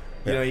more.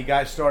 He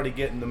started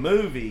getting the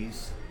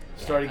movies,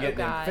 started getting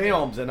in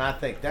films, and I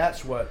think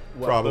that's what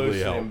Probably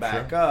boosted him helped,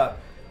 back sure. up,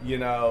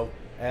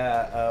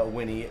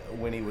 when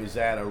he was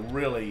at a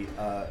really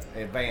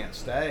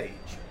advanced age.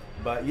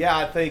 But yeah,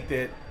 I think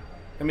that,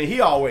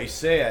 he always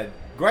said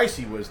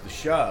Gracie was the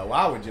show.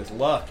 I was just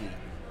lucky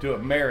to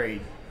have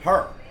married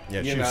her.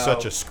 Yeah, she was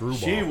such a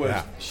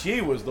screwball.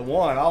 She was the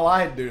one. All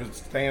I had to do was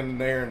stand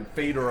there and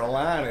feed her a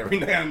line every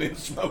now and then,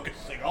 smoke a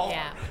cigar.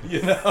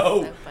 Yeah.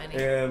 So funny.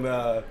 And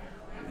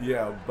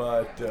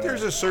but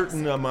there's a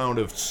certain amount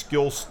of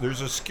skills.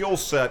 There's a skill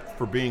set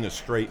for being a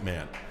straight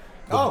man.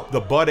 The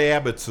Bud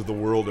Abbotts of the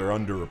world are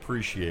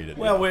underappreciated.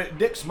 Well,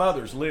 Dick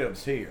Smothers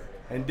lives here,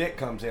 and Dick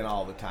comes in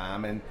all the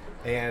time, and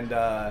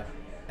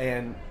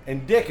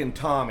Dick and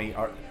Tommy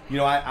are.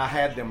 I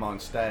had them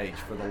on stage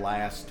for the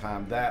last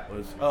time. That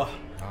was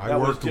I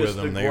worked with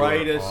them. The They were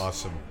greatest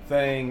awesome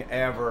thing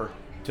ever,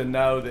 to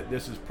know that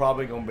this is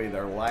probably going to be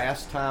their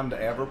last time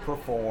to ever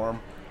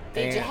perform.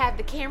 Did you have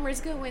the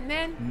cameras going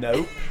then?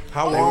 Nope.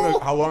 How long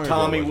ago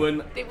Tommy was it?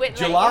 wouldn't. They wouldn't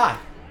let July.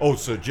 Oh,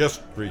 so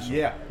just recently.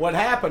 Yeah. What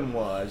happened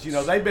was,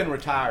 they've been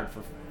retired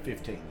for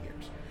 15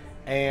 years,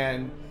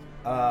 and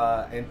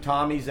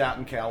Tommy's out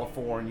in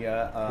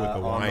California With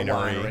the on the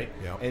winery. winery,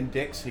 Yep. and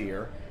Dick's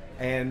here,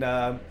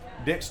 and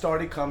Dick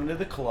started coming to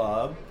the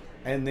club,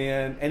 and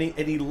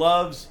he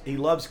loves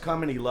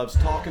coming. He loves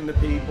talking to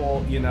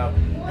people,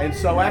 And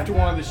so after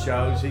one of the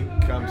shows, he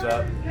comes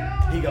up.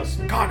 He goes,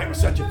 "God, it was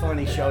such a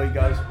funny show." He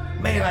goes,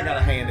 "Man, I gotta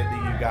hand it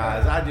to you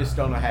guys. I just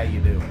don't know how you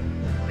do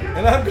it."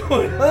 And I'm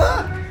going,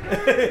 "Huh?"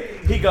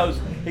 He goes,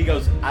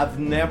 "I've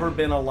never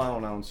been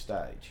alone on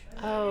stage.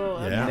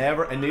 Oh, Yeah.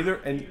 Never,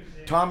 and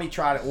Tommy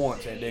tried it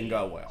once and it didn't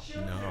go well.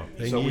 No,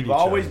 they So need we've each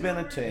always other. been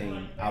a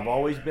team. I've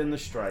always been the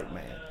straight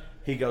man."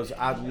 He goes,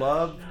 "I'd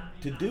love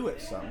to do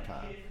it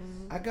sometime."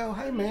 I go,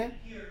 "Hey man,"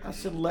 I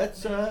said,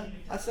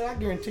 I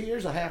guarantee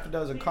there's a half a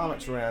dozen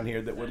comics around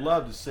here that would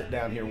love to sit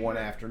down here one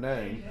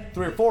afternoon,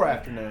 3 or 4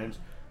 afternoons,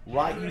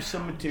 write you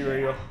some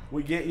material.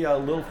 We get you a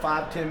little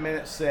 5-10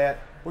 minute set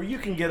where you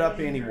can get up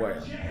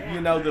anywhere,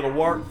 that'll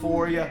work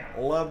for you.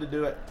 Love to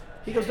do it.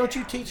 He goes, "Don't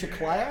you teach a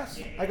class?"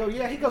 I go,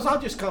 "Yeah." He goes, "I'll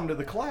just come to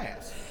the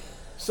class."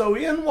 So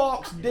in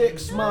walks Dick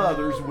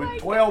Smothers with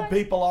 12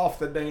 people off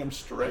the damn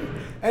street.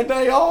 And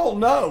they all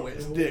know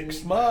it's Dick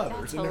Smothers.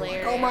 That's And they're like,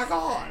 hilarious. "Oh my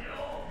God."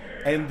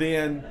 And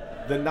then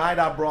the night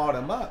I brought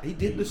him up, he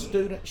did the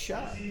student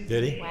show.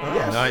 Did he? Wow. Oh,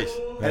 Yes. nice.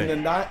 And the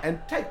night, and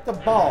take the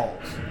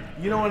balls.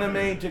 You know what I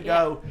mean? To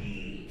go,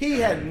 he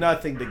had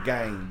nothing to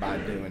gain by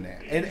doing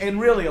that.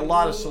 And really, a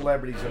lot of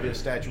celebrities of his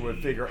stature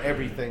would figure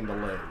everything to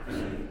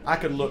lose. I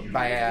could look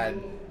bad,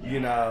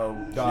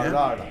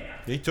 da.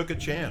 He took a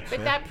chance. but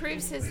man. that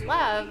proves his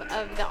love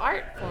of the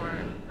art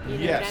form. You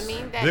know Yes. what I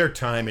mean? Their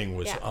timing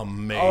was Yeah.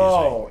 amazing.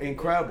 Oh,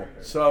 incredible!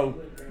 So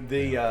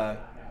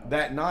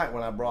that night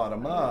when I brought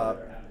him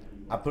up,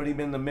 I put him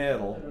in the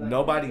middle.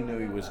 Nobody knew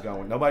he was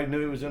going. Nobody knew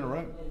he was in the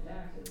room.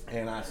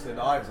 And I said,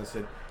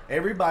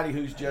 everybody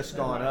who's just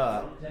gone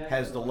up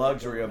has the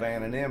luxury of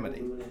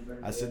anonymity.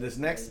 I said, this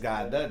next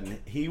guy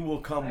doesn't. He will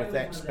come with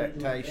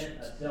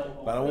expectations.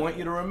 But I want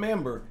you to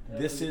remember,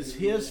 this is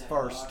his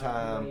first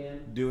time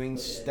doing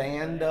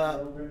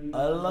stand-up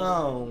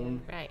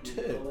alone, Right.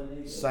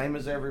 too. Same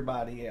as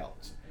everybody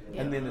else.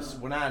 And then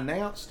when I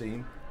announced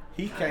him,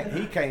 he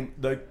came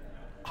the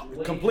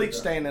complete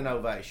standing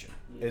ovation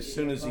as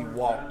soon as he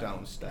walked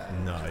on stage.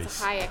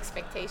 Nice. High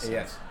expectations.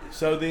 Yes.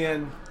 So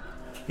then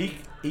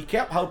he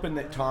kept hoping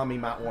that Tommy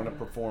might want to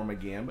perform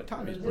again, but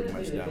Tommy's pretty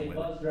much done with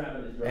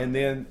it. And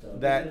then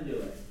that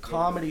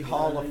Comedy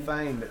Hall of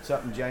Fame that's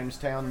up in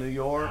Jamestown, New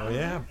York. Oh,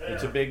 yeah.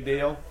 It's a big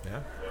deal.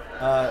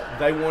 Yeah.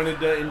 They wanted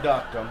to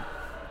induct them.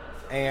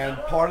 And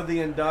part of the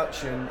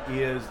induction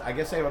is, I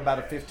guess they have about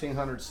a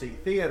 1,500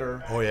 seat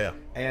theater. Oh, yeah.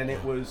 And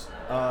it was,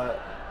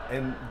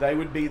 and they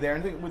would be there,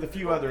 I think, with a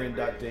few other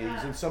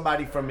inductees and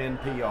somebody from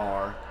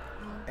NPR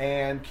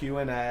and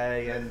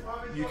Q&A, and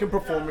you can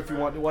perform if you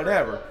want to,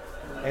 whatever.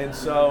 And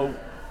so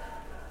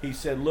he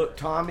said, "Look,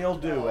 Tommy'll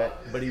do it,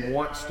 but he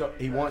wants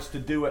to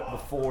do it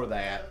before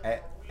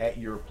that at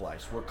your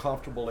place. We're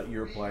comfortable at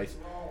your place,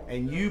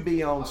 and you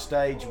be on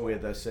stage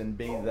with us and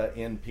be the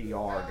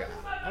NPR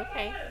guy."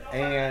 Okay.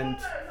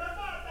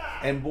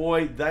 And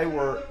boy,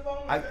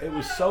 it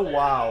was so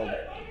wild,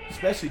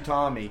 especially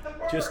Tommy,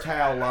 just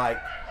how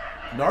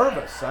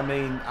nervous. I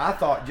mean, I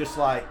thought just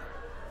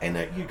and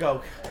you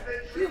go,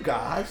 "You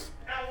guys,"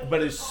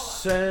 but as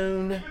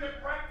soon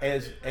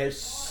as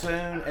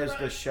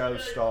the show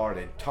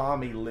started,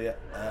 Tommy lit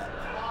up,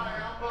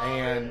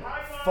 and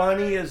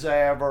funny as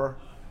ever,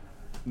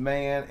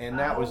 man, and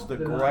that was the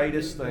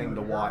greatest thing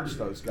to watch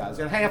those guys.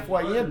 And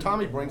halfway in,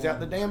 Tommy brings out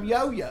the damn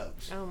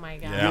yo-yos. Oh my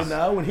gosh. Yeah. You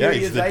know, and Yeah, here he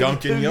he's is, the 82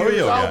 Duncan years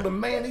yo-yo old, guy.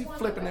 and man, he's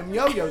flipping them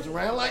yo-yos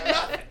around like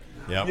nothing.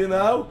 Yep. You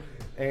know,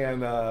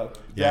 and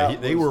Yeah,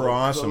 that they was were the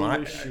awesome.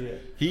 coolest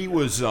shit. He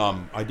was.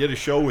 I did a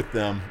show with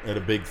them at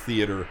a big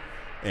theater,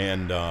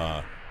 and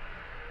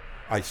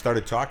I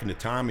started talking to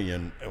Tommy,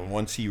 and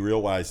once he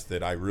realized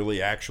that I really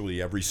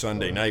actually every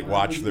Sunday night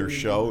watched their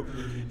show,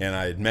 and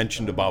I had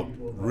mentioned about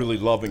really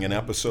loving an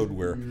episode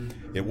where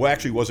it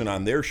actually wasn't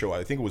on their show.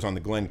 I think it was on the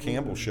Glenn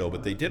Campbell show,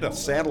 but they did a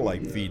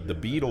satellite feed. The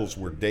Beatles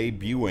were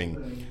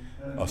debuting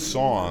a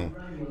song,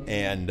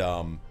 and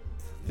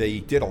they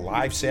did a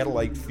live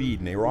satellite feed,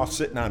 and they were all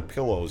sitting on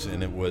pillows,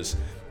 and it was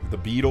the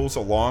Beatles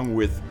along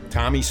with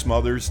Tommy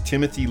Smothers.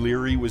 Timothy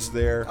Leary was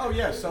there. Oh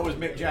yeah, so was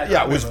Mick Jagger.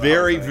 Yeah, it was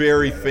very,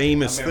 very I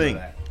famous remember thing.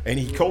 that. And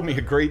he told me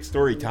a great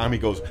story. Tommy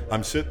goes,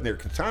 I'm sitting there,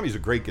 because Tommy's a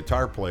great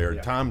guitar player.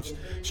 Yeah. Tom's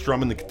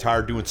strumming the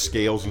guitar, doing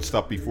scales and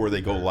stuff before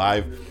they go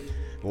live.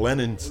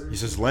 Lennon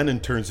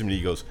turns to me and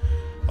he goes,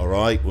 all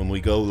right, when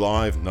we go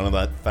live, none of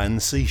that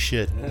fancy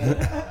shit.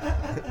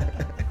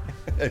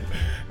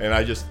 And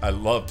I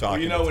love talking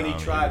Well, you know, to when he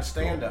Tommy. tried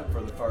stand-up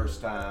for the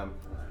first time,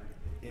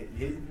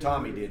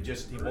 Tommy did,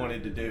 he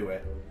wanted to do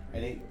it.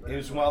 And it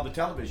was while the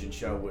television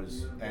show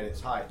was at its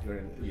height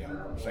during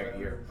second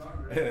year.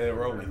 There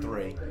were only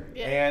 3.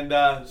 Yeah.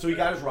 And so he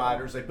got his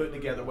writers. They put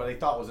together what they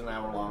thought was an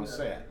hour-long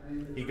set.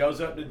 He goes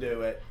up to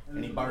do it,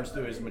 and he burns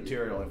through his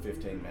material in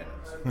 15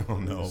 minutes. Oh,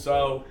 no.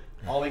 So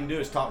all he can do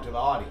is talk to the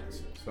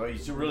audience. So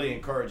he's really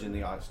encouraging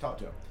the audience to talk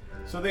to him.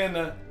 So then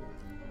the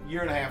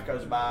year and a half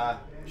goes by.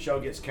 Show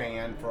gets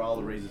canned for all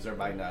the reasons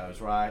everybody knows,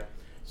 right?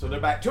 So they're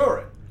back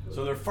touring.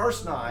 So their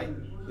first night,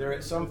 they're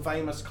at some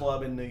famous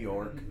club in New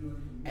York,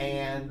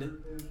 and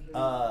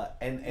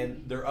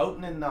their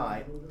opening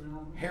night,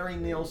 Harry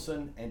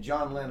Nilsson and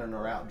John Lennon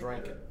are out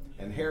drinking,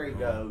 and Harry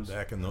goes,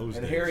 back in those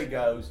and days. Harry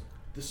goes,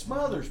 the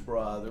Smothers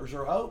Brothers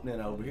are opening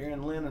over here,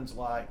 and Lennon's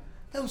like,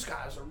 those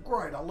guys are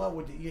great. I love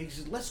what he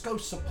says. Let's go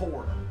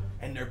support them,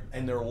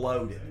 and they're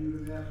loaded.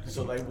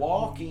 So they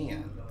walk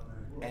in,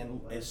 and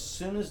as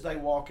soon as they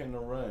walk in the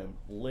room,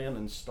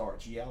 Lennon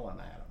starts yelling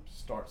at them,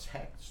 starts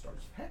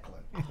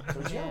heckling,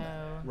 starts yelling,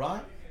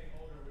 right?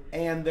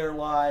 And they're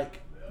like,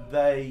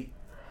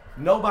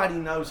 nobody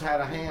knows how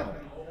to handle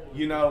it.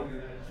 You know,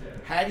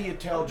 how do you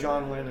tell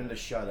John Lennon to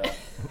shut up?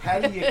 How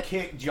do you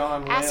kick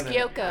John Ask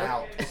Lennon Yoko.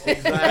 out?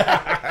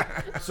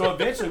 Exactly. So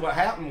eventually what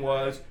happened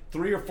was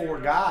 3 or 4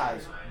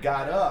 guys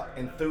got up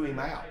and threw him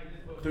out,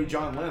 threw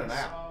John Lennon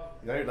out.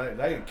 They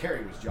didn't care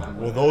he was John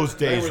Lennon. Well, those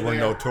They days were there.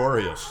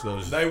 notorious.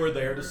 They were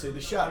there to see the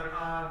show.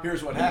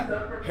 Here's what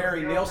happened.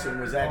 Harry Nilsson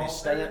was at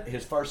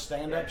his first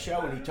stand-up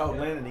show, and he told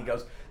Lennon, he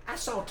goes, I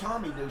saw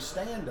Tommy do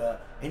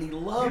stand-up, and he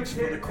loves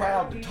for the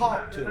crowd to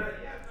talk to him.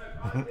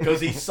 Because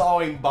he saw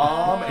him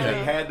bomb,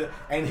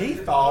 and he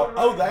thought,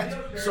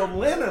 so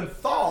Lennon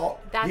thought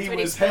That's he what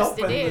he's was supposed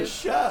to helping do. the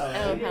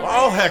show. Oh,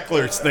 All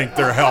hecklers think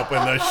they're helping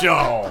the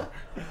show.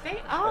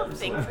 They all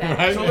think that.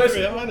 Right? So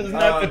listen, Isn't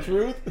that the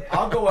truth?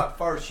 I'll go up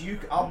first.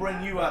 I'll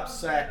bring you up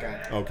second.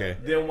 Okay.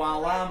 Then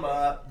while I'm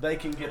up, they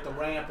can get the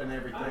ramp and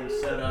everything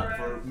set up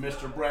for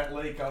Mr. Brett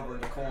Leak over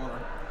in the corner.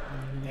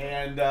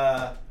 And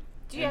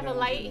Do you have a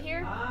light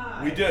here?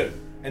 we do.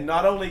 And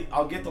not only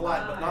I'll get the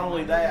light, but not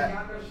only that,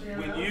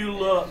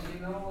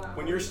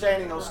 when you're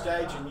standing on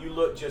stage and you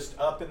look just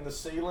up in the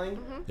ceiling,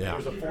 Yeah.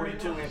 there's a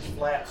 42-inch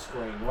flat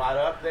screen right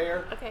up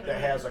there Okay.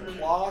 that has a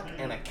clock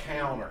and a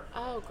counter.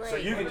 Oh, great. So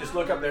you can just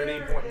look up there at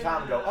any point in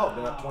time and go, oh,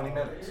 been up 20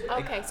 minutes.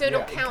 Okay, so it'll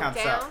Yeah, it count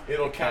counts down. up.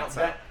 It'll It count counts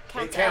down.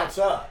 up. It counts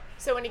up.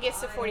 So when it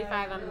gets to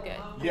 45, I'm good.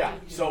 Yeah.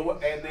 So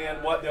and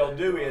then what they'll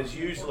do is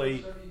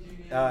usually,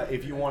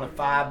 if you want a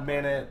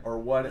 5-minute or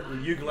what,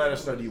 you can let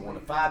us know. Do you want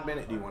a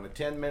 5-minute? Do you want a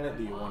 10-minute?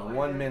 Do you want a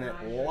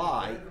 1-minute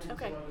light?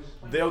 Okay.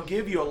 They'll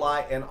give you a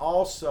light, and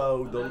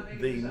also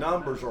the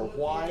numbers are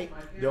white.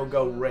 They'll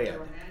go red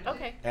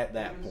Okay. at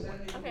that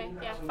point. Okay.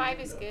 Yeah, 5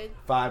 is good.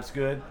 5's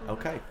good.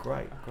 Okay,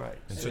 great.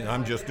 And so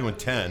I'm just doing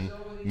 10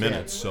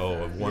 minutes, so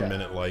a 1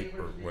 minute light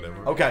or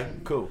whatever. Okay,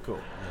 cool.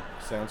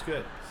 Sounds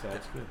good.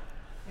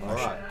 All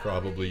right.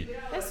 Probably,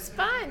 This is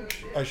fun.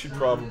 I should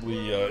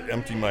probably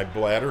empty my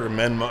bladder. A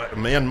man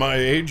my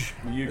age.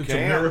 You it's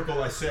can. a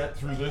miracle I sat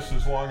through this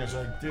as long as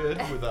I did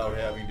without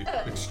having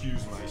to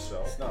excuse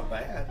myself. It's not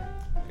bad.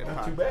 Good Not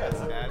podcast, too bad.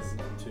 guys.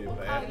 Not too Oh,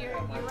 bad. you're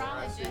a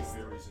urologist.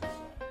 Varies in size.